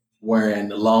cat wearing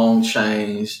the long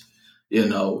chains,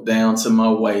 down to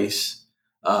my waist,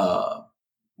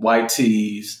 white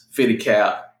tees, fitted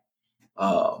cap,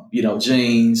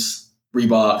 jeans,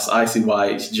 Reeboks, Icy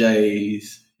Whites,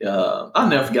 J's. I'll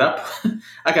never forget.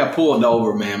 I got pulled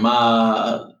over, man,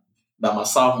 by my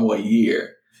sophomore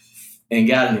year, and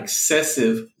got an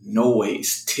excessive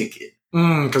noise ticket.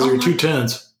 Because you're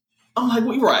 210s. I'm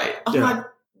like, right. I'm like,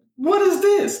 what is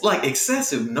this? Like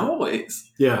excessive noise.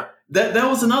 Yeah. That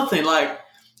was another thing. Like,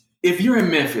 if you're in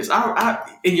Memphis, and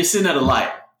you're sitting at a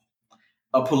light,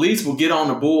 a police will get on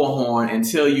the bullhorn and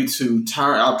tell you to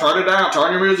turn it down,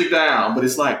 turn your music down. But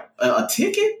it's like a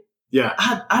ticket? Yeah.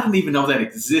 I didn't even know that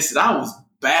existed. I was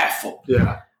baffled.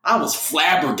 Yeah. I was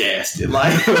flabbergasted,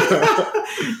 like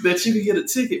that you could get a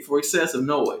ticket for excessive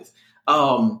noise.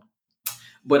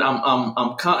 But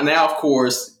I'm now, of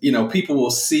course, people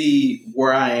will see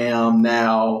where I am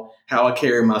now, how I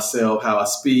carry myself, how I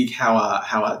speak, how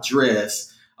I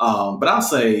dress. But I'll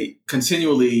say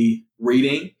continually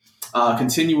reading,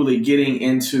 continually getting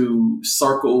into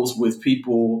circles with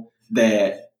people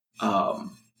that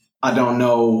I don't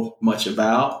know much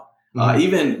about.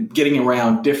 Even getting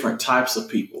around different types of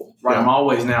people, right? Yeah. I'm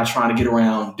always now trying to get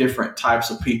around different types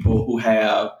of people who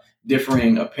have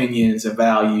differing opinions and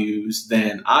values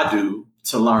than I do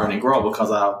to learn and grow, because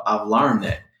I've learned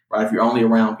that, right? If you're only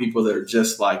around people that are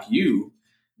just like you,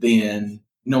 then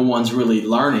no one's really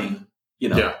learning,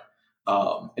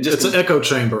 It's an echo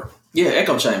chamber. Yeah,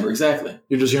 echo chamber, exactly.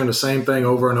 You're just hearing the same thing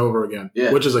over and over again,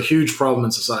 which is a huge problem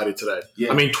in society today.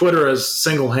 Yeah. I mean, Twitter has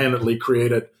single-handedly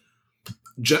created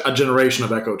a generation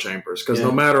of echo chambers because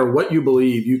no matter what you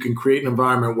believe, you can create an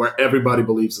environment where everybody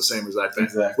believes the same exact thing,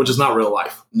 which is not real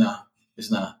life. No,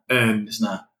 it's not. It's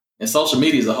not. And social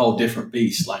media is a whole different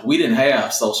beast. Like, we didn't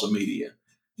have social media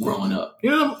growing up.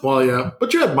 Yeah, well, yeah.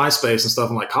 But you had MySpace and stuff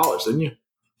in like college, didn't you?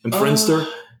 And Friendster?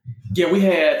 Yeah,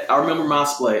 I remember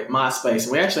MySpace,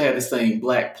 and we actually had this thing,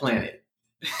 Black Planet.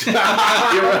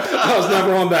 I was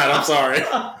never on that. I'm sorry.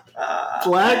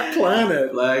 Black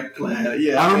Planet.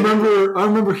 Yeah. I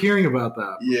remember hearing about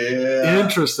that. Yeah.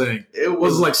 Interesting.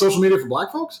 Was it like social media for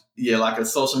black folks? Yeah, like a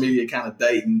social media kind of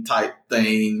dating type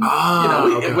thing. But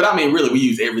I mean, really, we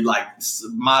used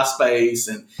MySpace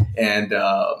and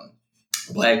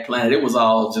Black Planet. It was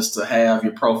all just to have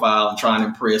your profile and try and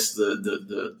impress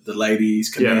the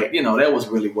ladies, connect. Yeah. That was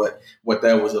really what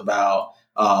that was about.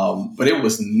 But it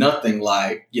was nothing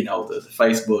like, the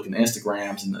Facebook and the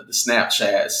Instagrams and the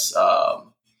Snapchats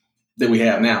that we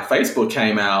have now. Facebook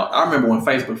came out. I remember when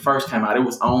Facebook first came out, it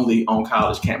was only on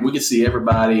college campus. We could see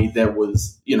everybody that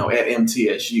was, at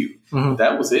MTSU. Mm-hmm.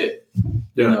 That was it.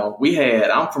 Yeah.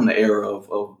 I'm from the era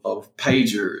of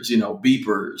pagers,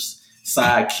 beepers,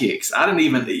 sidekicks.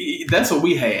 That's what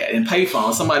we had. And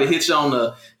payphones. Somebody hits you on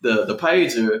the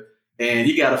pager and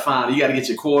you got to get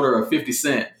your quarter or 50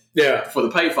 cents. Yeah, for the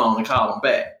payphone and call them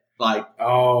back. Like,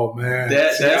 oh man,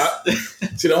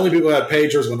 see, the only people who had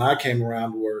pagers when I came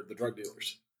around were the drug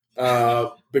dealers,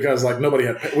 because like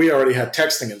we already had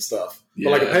texting and stuff,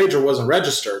 but like a pager wasn't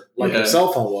registered like a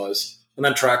cell phone was, and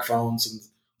then track phones and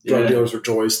drug dealers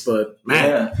rejoiced. But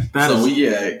man,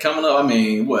 coming up. I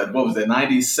mean, what was that?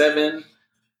 97,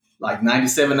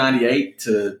 98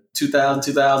 to 2000,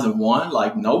 2001.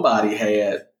 Like nobody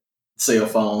had cell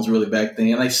phones really back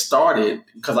then. They started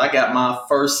because I got my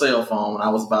first cell phone when I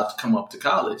was about to come up to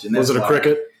college. And was it a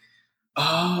Cricket?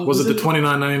 Was it the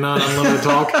 $29.99 unlimited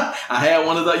talk? I had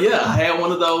one of those. Yeah, I had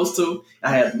one of those too.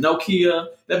 I had Nokia.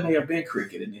 That may have been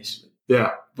Cricket initially.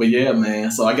 Yeah. But yeah,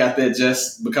 man. So I got that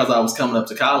just because I was coming up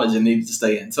to college and needed to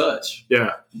stay in touch.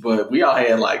 Yeah. But we all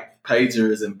had like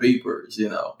pagers and beepers,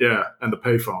 Yeah, and the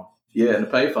payphone. Yeah, and the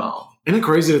payphone. Isn't it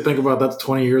crazy to think about that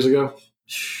 20 years ago?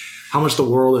 How much the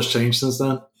world has changed since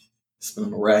then? It's been a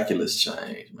miraculous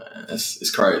change, man.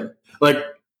 It's crazy. Like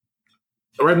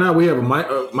right now, we have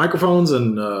microphones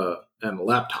and a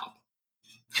laptop.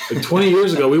 Like 20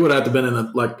 years ago, we would have to been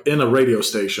in a radio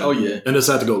station. Oh yeah, and this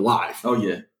had to go live. Oh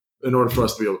yeah, in order for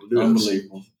us to be able to do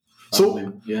Unbelievable. this.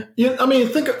 Unbelievable. Yeah. I mean,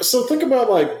 think about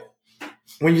like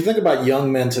when you think about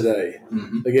young men today.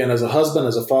 Mm-hmm. Again, as a husband,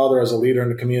 as a father, as a leader in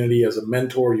the community, as a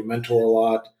mentor, you mentor a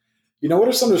lot. What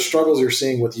are some of the struggles you're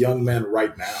seeing with young men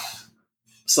right now?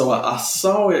 So I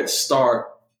saw it start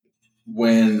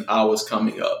when I was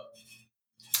coming up.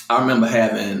 I remember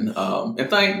having,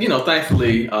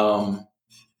 thankfully, my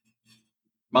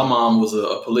mom was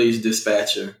a police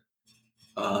dispatcher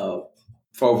for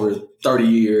over 30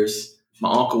 years. My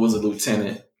uncle was a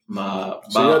lieutenant. So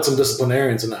you had some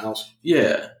disciplinarians in the house.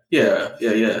 Yeah,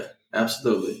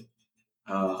 absolutely.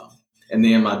 And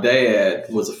then my dad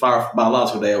was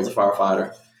biological dad was a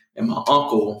firefighter. And my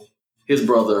uncle, his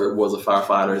brother was a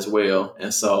firefighter as well.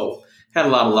 And so had a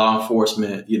lot of law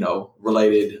enforcement,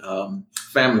 related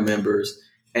family members.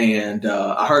 And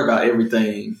I heard about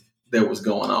everything that was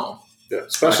going on. Yeah,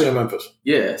 especially in Memphis.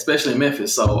 Yeah, especially in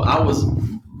Memphis. So I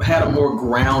had a more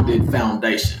grounded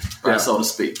foundation, right, so to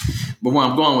speak. But where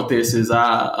I'm going with this is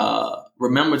I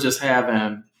remember just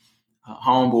having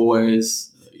homeboys,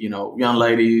 young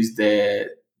ladies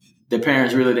that their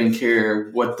parents really didn't care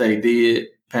what they did.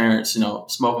 Parents,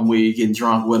 smoking weed, getting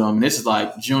drunk with them. And this is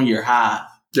like junior high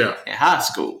and high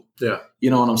school. Yeah.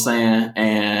 You know what I'm saying?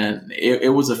 And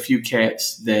it was a few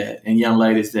cats and young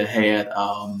ladies that had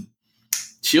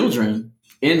children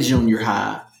in junior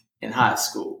high and high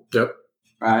school. Yep.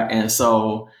 Right. And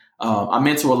so I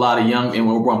mentor a lot of young, and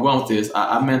where I'm going with this,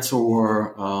 I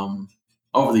mentor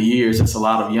over the years, it's a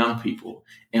lot of young people.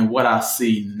 And what I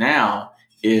see now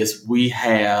is we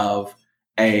have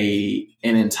an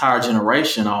entire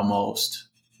generation almost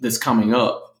that's coming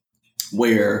up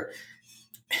where,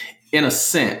 in a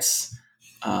sense,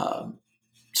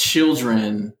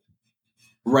 children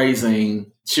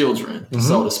raising children, mm-hmm.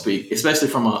 so to speak, especially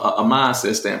from a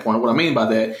mindset standpoint. What I mean by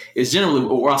that is generally,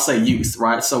 or I'll say youth,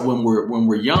 right? So when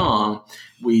we're young,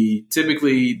 we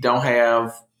typically don't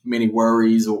have many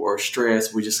worries or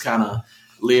stress. We just kind of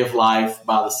live life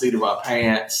by the seat of our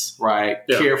pants, right?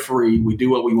 Yeah. Carefree. We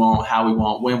do what we want, how we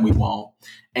want, when we want.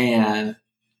 And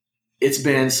it's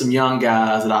been some young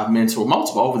guys that I've mentored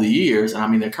multiple over the years. And I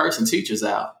mean, they're cursing teachers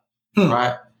out,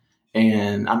 right?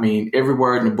 And I mean, every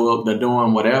word in the book, they're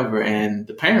doing whatever. And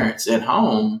the parents at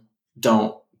home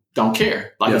don't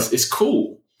care. Like it's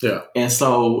cool. Yeah. And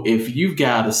so if you've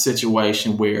got a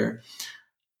situation where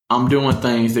I'm doing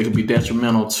things that could be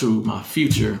detrimental to my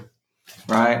future,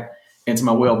 right? And to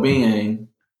my well-being,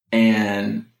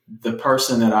 and the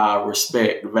person that I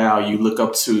respect, value, look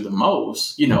up to the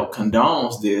most,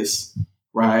 condones this,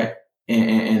 right?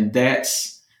 And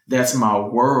that's my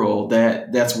world.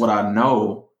 That's what I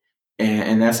know.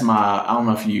 And that's I don't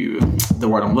know if the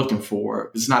word I'm looking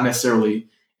for, it's not necessarily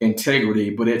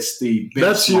integrity, but it's the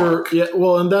benchmark.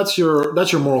 That's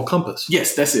your moral compass.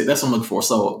 Yes, that's it. That's what I'm looking for.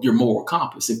 So your moral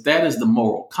compass. If that is the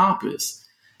moral compass,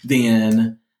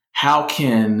 then how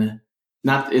can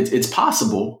it's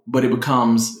possible, but it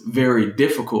becomes very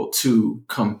difficult to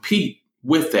compete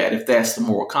with that if that's the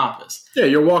moral compass. Yeah,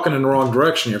 you're walking in the wrong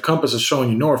direction. Your compass is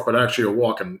showing you north, but actually you're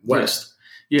walking west.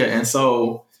 Yeah, and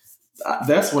so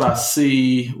that's what I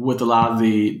see with a lot of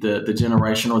the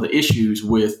generation, or the issues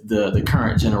with the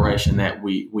current generation that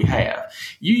we have.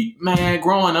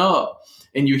 Growing up,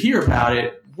 and you hear about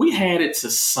it, we had it to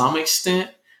some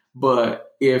extent,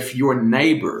 but if your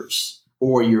neighbors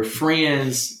or your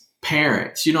friends'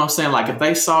 parents, you know what I'm saying? Like if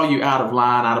they saw you out of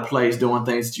line, out of place, doing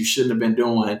things that you shouldn't have been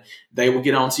doing, they would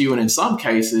get onto you. And in some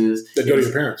cases, they go to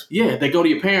your parents. Yeah, they go to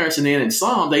your parents. And then in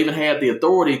some, they even had the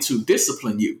authority to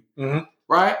discipline you. Mm-hmm.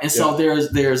 Right. And so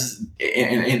there's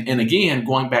and again,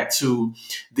 going back to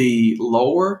the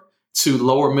lower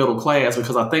middle class,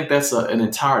 because I think that's an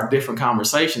entire different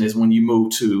conversation, is when you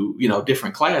move to,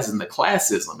 different classes and the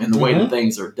classism and the way that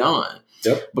things are done.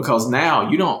 Yep. Because now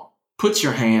you don't put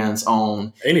your hands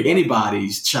on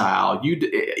anybody's child,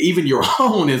 even your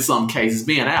own in some cases,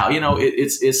 being out.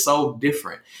 It's so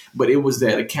different. But it was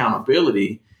that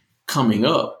accountability coming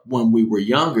up when we were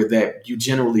younger that you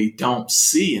generally don't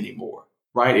see anymore.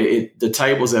 Right. The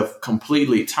tables have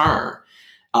completely turned.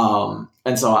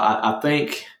 And so I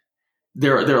think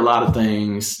there are a lot of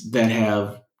things that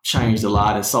have changed a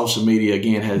lot. And social media,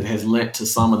 again, has lent to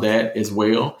some of that as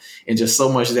well. And just so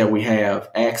much that we have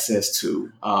access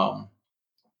to.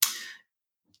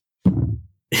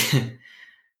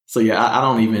 So, yeah,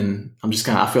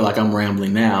 I feel like I'm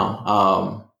rambling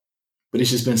now. But it's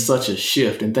just been such a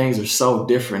shift, and things are so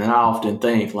different. And I often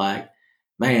think like,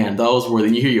 man,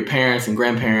 and you hear your parents and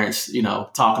grandparents,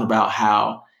 talking about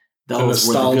how those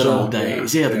were the good old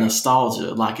days. Yeah, the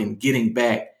nostalgia, like in getting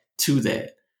back to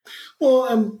that.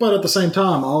 Well, but at the same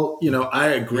time, I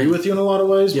agree with you in a lot of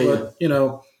ways.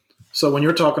 So when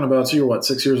you're talking about, so you're what,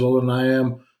 6 years older than I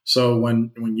am. So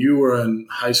when you were in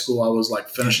high school, I was like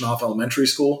finishing off elementary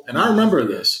school. And I remember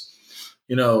this,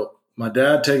 my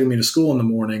dad taking me to school in the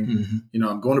morning. Mm-hmm.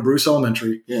 I'm going to Bruce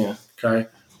Elementary. Yeah. Okay.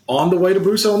 On the way to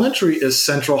Bruce Elementary is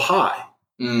Central High.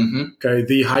 Mm-hmm. Okay.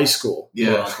 The high school.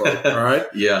 Yeah. Unquote, all right.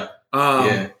 Yeah.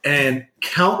 And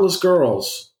countless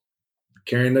girls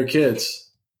carrying their kids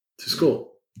to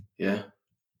school. Yeah.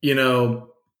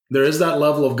 There is that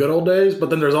level of good old days, but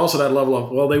then there's also that level of,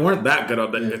 well, they weren't that good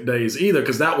old days either,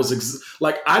 because that was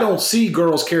I don't see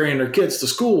girls carrying their kids to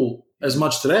school as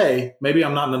much today. Maybe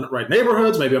I'm not in the right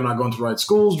neighborhoods. Maybe I'm not going to the right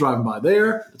schools, driving by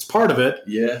there. It's part of it.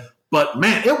 Yeah. But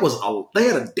man, they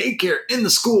had a daycare in the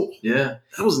school. Yeah.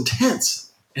 That was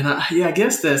intense. And I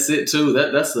guess that's it too.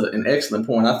 That's an excellent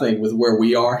point. I think with where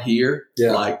we are here,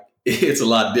 it's a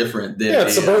lot different than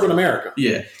it's suburban America.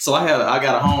 Yeah. So I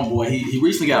got a homeboy. He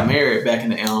recently got married back in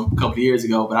the a couple of years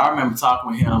ago, but I remember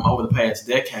talking with him over the past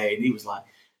decade, and he was like,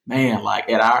 man, like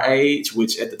at our age,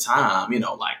 which at the time,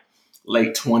 like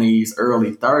late 20s,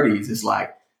 early 30s, it's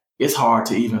like, it's hard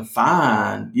to even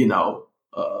find,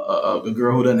 a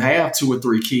girl who doesn't have 2 or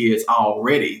 3 kids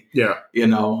already. Yeah.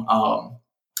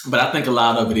 But I think a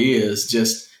lot of it is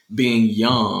just being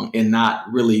young and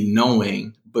not really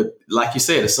knowing. But like you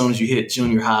said, as soon as you hit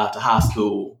junior high to high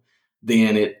school,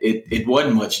 then it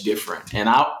wasn't much different. And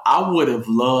I would have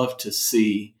loved to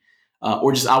see, I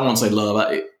won't say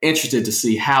love, interested to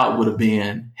see how it would have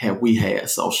been had we had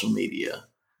social media,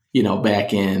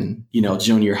 back in,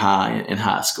 junior high and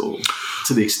high school,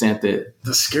 to the extent that.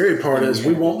 The scary part is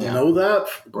we won't know that.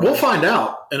 Right. We'll find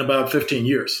out in about 15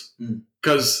 years,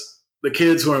 because the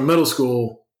kids who are in middle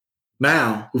school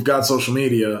now who've got social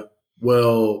media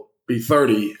will be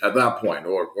 30 at that point,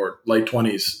 or late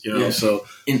 20s, so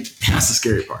that's the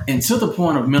scary part. And to the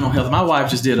point of mental health, my wife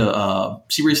just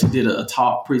she recently did a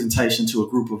talk presentation to a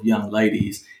group of young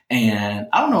ladies, and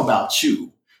I don't know about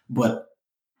you, but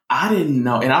I didn't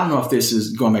know, and I don't know if this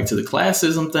is going back to the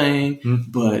classism thing,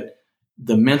 but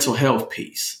the mental health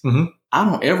piece. Mm-hmm. I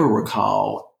don't ever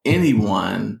recall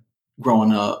anyone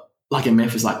growing up, like in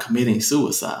Memphis, like committing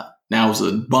suicide. Now it was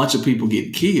a bunch of people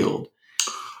getting killed.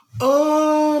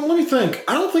 Let me think.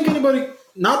 I don't think anybody,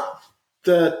 not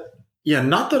that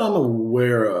I'm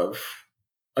aware of.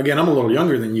 Again, I'm a little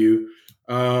younger than you.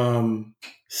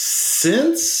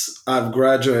 Since I've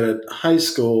graduated high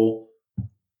school,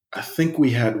 I think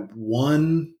we had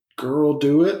one girl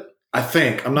do it. I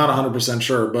think. I'm not 100%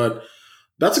 sure, but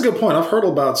that's a good point. I've heard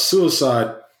about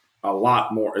suicide a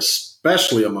lot more,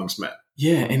 especially amongst men.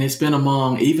 Yeah, and it's been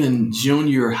among even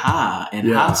junior high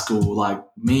and high school, like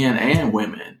men and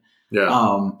women.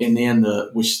 Yeah. And then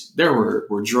there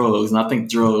were drugs, and I think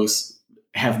drugs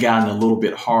have gotten a little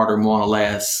bit harder, more on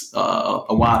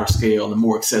a wider scale and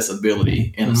more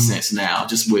accessibility in a sense now,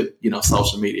 just with,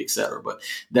 social media, et cetera. But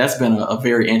that's been a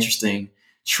very interesting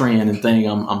trend and thing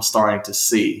I'm starting to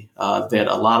see, that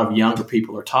a lot of younger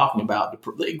people are talking about.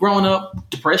 Growing up,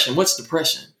 depression. What's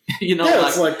depression?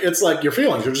 It's like your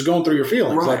feelings. You're just going through your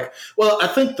feelings. Right. Like, well, I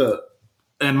think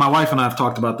and my wife and I have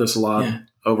talked about this a lot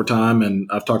over time, and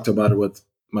I've talked about it with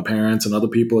my parents and other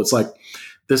people. It's like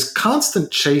this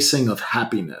constant chasing of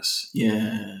happiness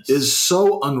is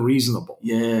so unreasonable.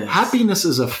 Yes. Happiness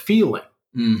is a feeling.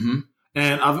 Mm-hmm.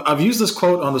 And I've used this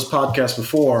quote on this podcast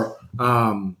before.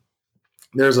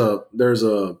 There's a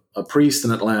priest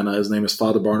in Atlanta. His name is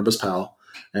Father Barnabas Powell.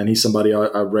 And he's somebody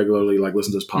I regularly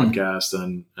listen to his podcast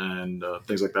and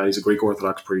things like that. He's a Greek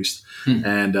Orthodox priest.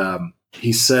 And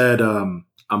he said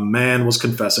a man was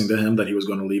confessing to him that he was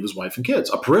going to leave his wife and kids,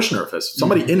 a parishioner of his,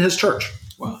 somebody in his church.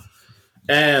 Wow.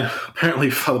 And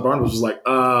apparently Father Barnabas was like,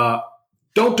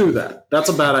 don't do that. That's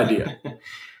a bad idea.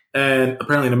 And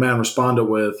apparently the man responded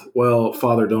with, well,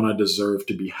 Father, don't I deserve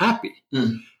to be happy?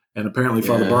 And apparently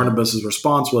Father Barnabas's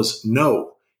response was,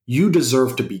 no, you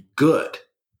deserve to be good.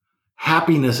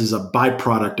 Happiness is a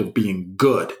byproduct of being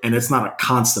good, and it's not a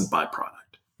constant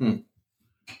byproduct.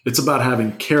 It's about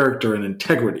having character and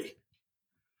integrity.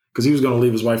 Because he was going to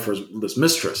leave his wife for this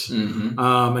mistress.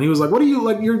 And he was like, what are you,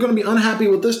 you're going to be unhappy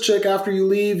with this chick after you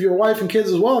leave your wife and kids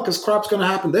as well, because crap's going to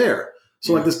happen there.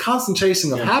 So this constant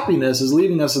chasing of happiness is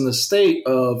leaving us in this state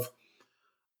of,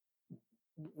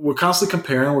 we're constantly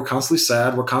comparing, we're constantly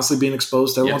sad, we're constantly being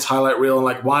exposed to everyone's highlight reel,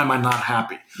 and why am I not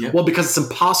happy? Well, because it's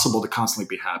impossible to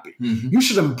constantly be happy. You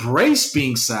should embrace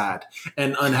being sad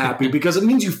and unhappy because it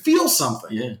means you feel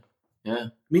something.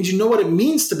 It means you know what it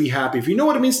means to be happy. If you know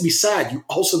what it means to be sad, you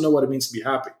also know what it means to be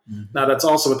happy. Now, that's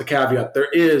also with the caveat. There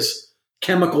is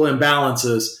chemical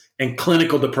imbalances and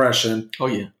clinical depression.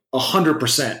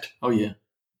 100%.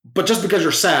 But just because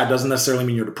you're sad doesn't necessarily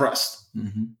mean you're depressed.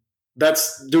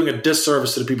 That's doing a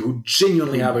disservice to the people who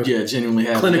genuinely have a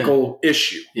clinical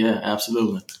issue. Yeah,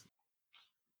 absolutely.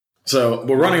 So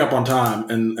we're running up on time.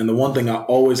 And the one thing I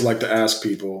always like to ask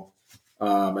people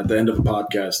at the end of the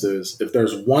podcast is, if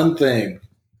there's one thing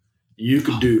you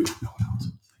could do.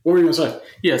 What were you going to say?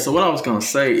 Yeah, so what I was going to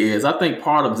say is, I think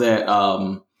part of that,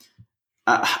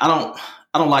 I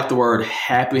don't like the word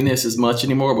happiness as much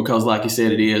anymore, because like you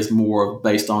said, it is more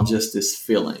based on just this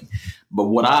feeling. But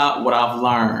what I've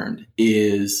learned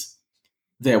is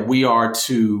that we are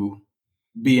to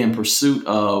be in pursuit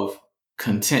of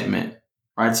contentment,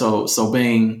 right? So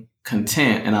being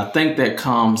content. And I think that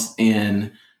comes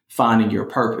in finding your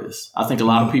purpose. I think a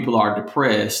lot of people are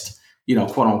depressed,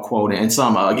 quote unquote. And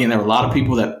some, again, there are a lot of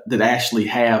people that actually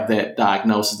have that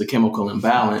diagnosis, the chemical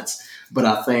imbalance. But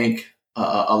I think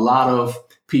a lot of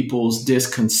people's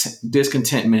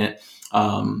discontentment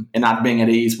and not being at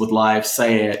ease with life,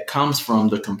 sad, comes from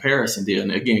the comparison deal.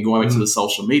 And again, going back to the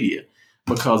social media,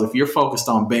 because if you're focused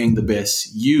on being the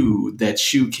best you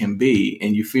that you can be,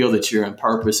 and you feel that you're in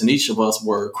purpose, and each of us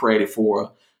were created for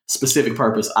a specific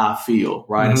purpose, I feel,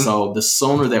 right? And so the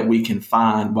sooner that we can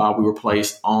find why we were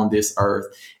placed on this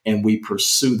earth, and we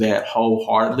pursue that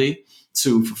wholeheartedly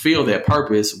to fulfill that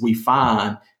purpose, we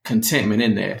find contentment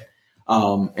in that.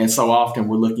 And so often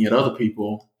we're looking at other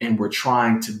people and we're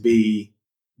trying to be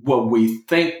what we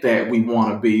think that we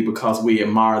want to be because we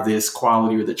admire this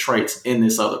quality or the traits in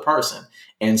this other person.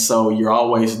 And so you're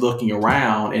always looking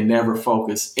around and never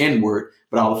focus inward,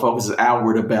 but all the focus is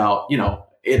outward about,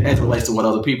 it as it relates to what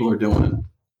other people are doing.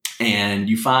 And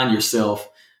you find yourself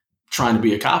trying to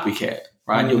be a copycat,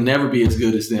 right? You'll never be as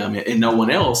good as them, and no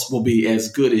one else will be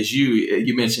as good as you.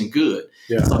 You mentioned good.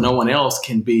 So no one else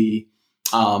can be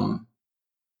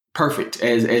perfect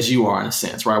as you are, in a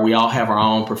sense, right? We all have our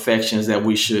own perfections that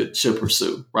we should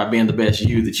pursue, right? Being the best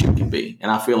you that you can be. And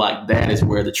I feel like that is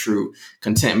where the true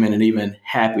contentment and even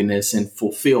happiness and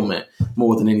fulfillment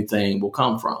more than anything will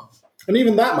come from. And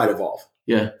even that might evolve.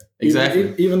 Yeah,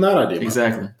 exactly. Even that idea.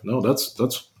 Exactly. No, that's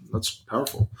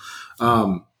powerful.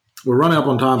 We're running up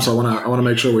on time, so I want to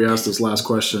make sure we ask this last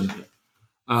question.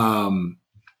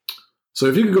 So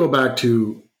if you could go back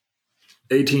to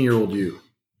 18-year-old you,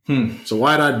 so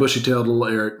wide-eyed, bushy-tailed little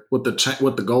Eric with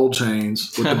the gold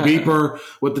chains, with the beeper,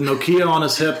 with the Nokia on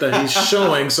his hip that he's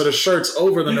showing, so the shirt's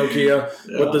over the Nokia,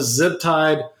 with the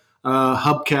zip-tied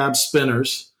hubcap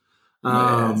spinners.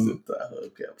 Zip-tied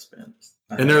hubcap spinners.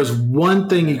 And there's one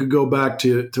thing you could go back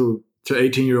to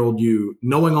 18-year-old you,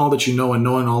 knowing all that you know and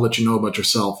knowing all that you know about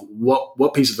yourself.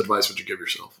 What piece of advice would you give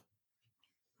yourself?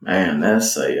 Man,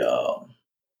 that's a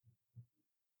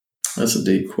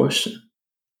deep question.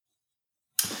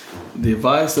 The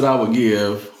advice that I would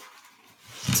give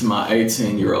to my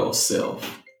 18-year-old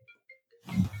self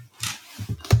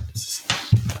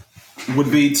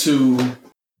would be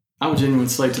I would genuinely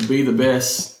say, to be the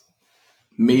best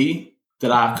me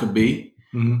that I could be.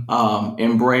 Mm-hmm.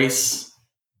 Embrace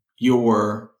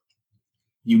your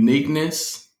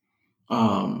uniqueness,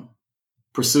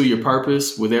 pursue your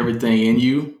purpose with everything in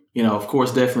you. Of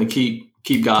course, definitely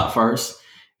keep God first,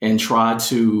 and try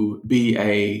to be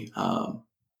a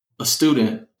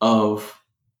student of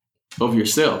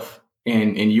yourself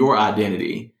and your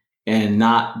identity, and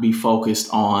not be focused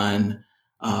on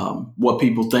what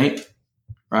people think,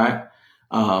 right?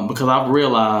 Because I've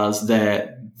realized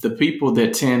that the people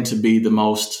that tend to be the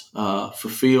most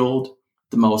fulfilled,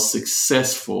 the most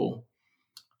successful,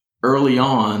 early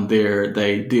on,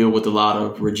 they deal with a lot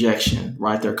of rejection,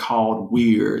 right? They're called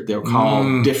weird. They're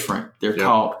called different. They're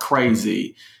called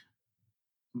crazy.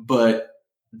 But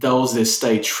those that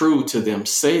stay true to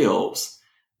themselves,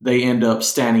 they end up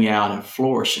standing out and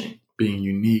flourishing. Being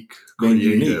unique,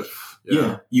 creative.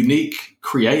 Unique,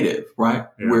 creative, right?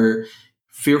 Yeah. We're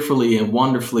fearfully and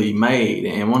wonderfully made.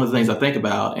 And one of the things I think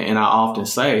about, and I often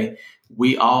say,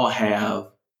 we all have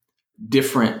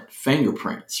different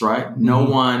fingerprints, right? Mm-hmm. No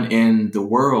one in the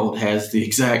world has the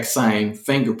exact same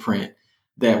fingerprint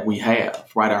that we have,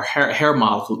 right? Our hair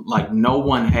molecule, like no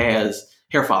one has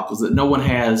hair follicles, that no one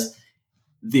has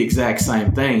the exact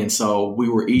same thing. And so we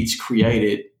were each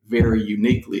created very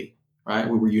uniquely, right?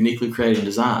 We were uniquely created and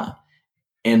designed.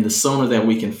 And the sooner that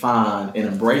we can find and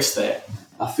embrace that,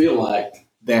 I feel like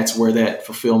that's where that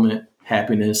fulfillment,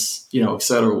 happiness, et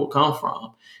cetera, will come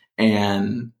from.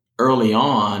 And early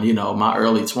on, my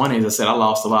early 20s, I said I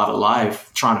lost a lot of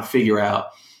life trying to figure out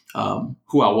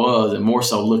who I was, and more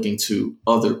so looking to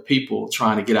other people,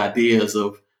 trying to get ideas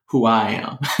of who I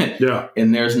am. Yeah.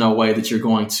 And there's no way that you're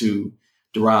going to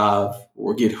derive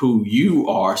or get who you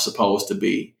are supposed to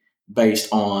be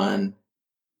based on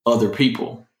other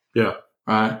people. Yeah.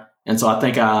 Right. And so I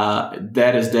think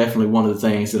that is definitely one of the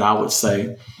things that I would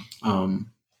say that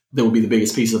would be the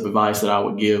biggest piece of advice that I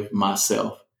would give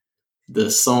myself.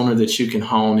 The sooner that you can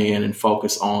hone in and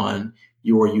focus on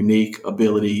your unique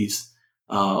abilities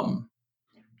and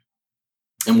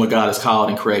what God has called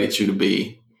and created you to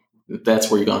be, that's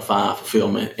where you're going to find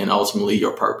fulfillment and ultimately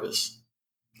your purpose.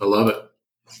 I love it.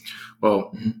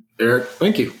 Well, Eric,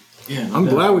 thank you. Yeah, I'm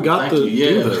glad we got to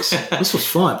do this. This was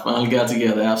fun. Finally got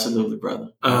together. Absolutely, brother.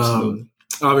 Absolutely.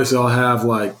 Obviously, I'll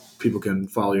have people can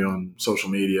follow you on social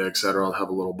media, et cetera. I'll have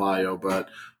a little bio, but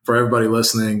for everybody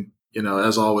listening,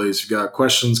 as always, if you've got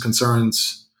questions,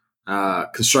 concerns,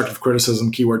 constructive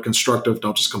criticism, keyword constructive,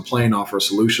 don't just complain, offer a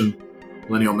solution.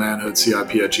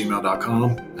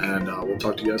 millennialmanhoodcip@gmail.com, and we'll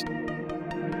talk to you guys.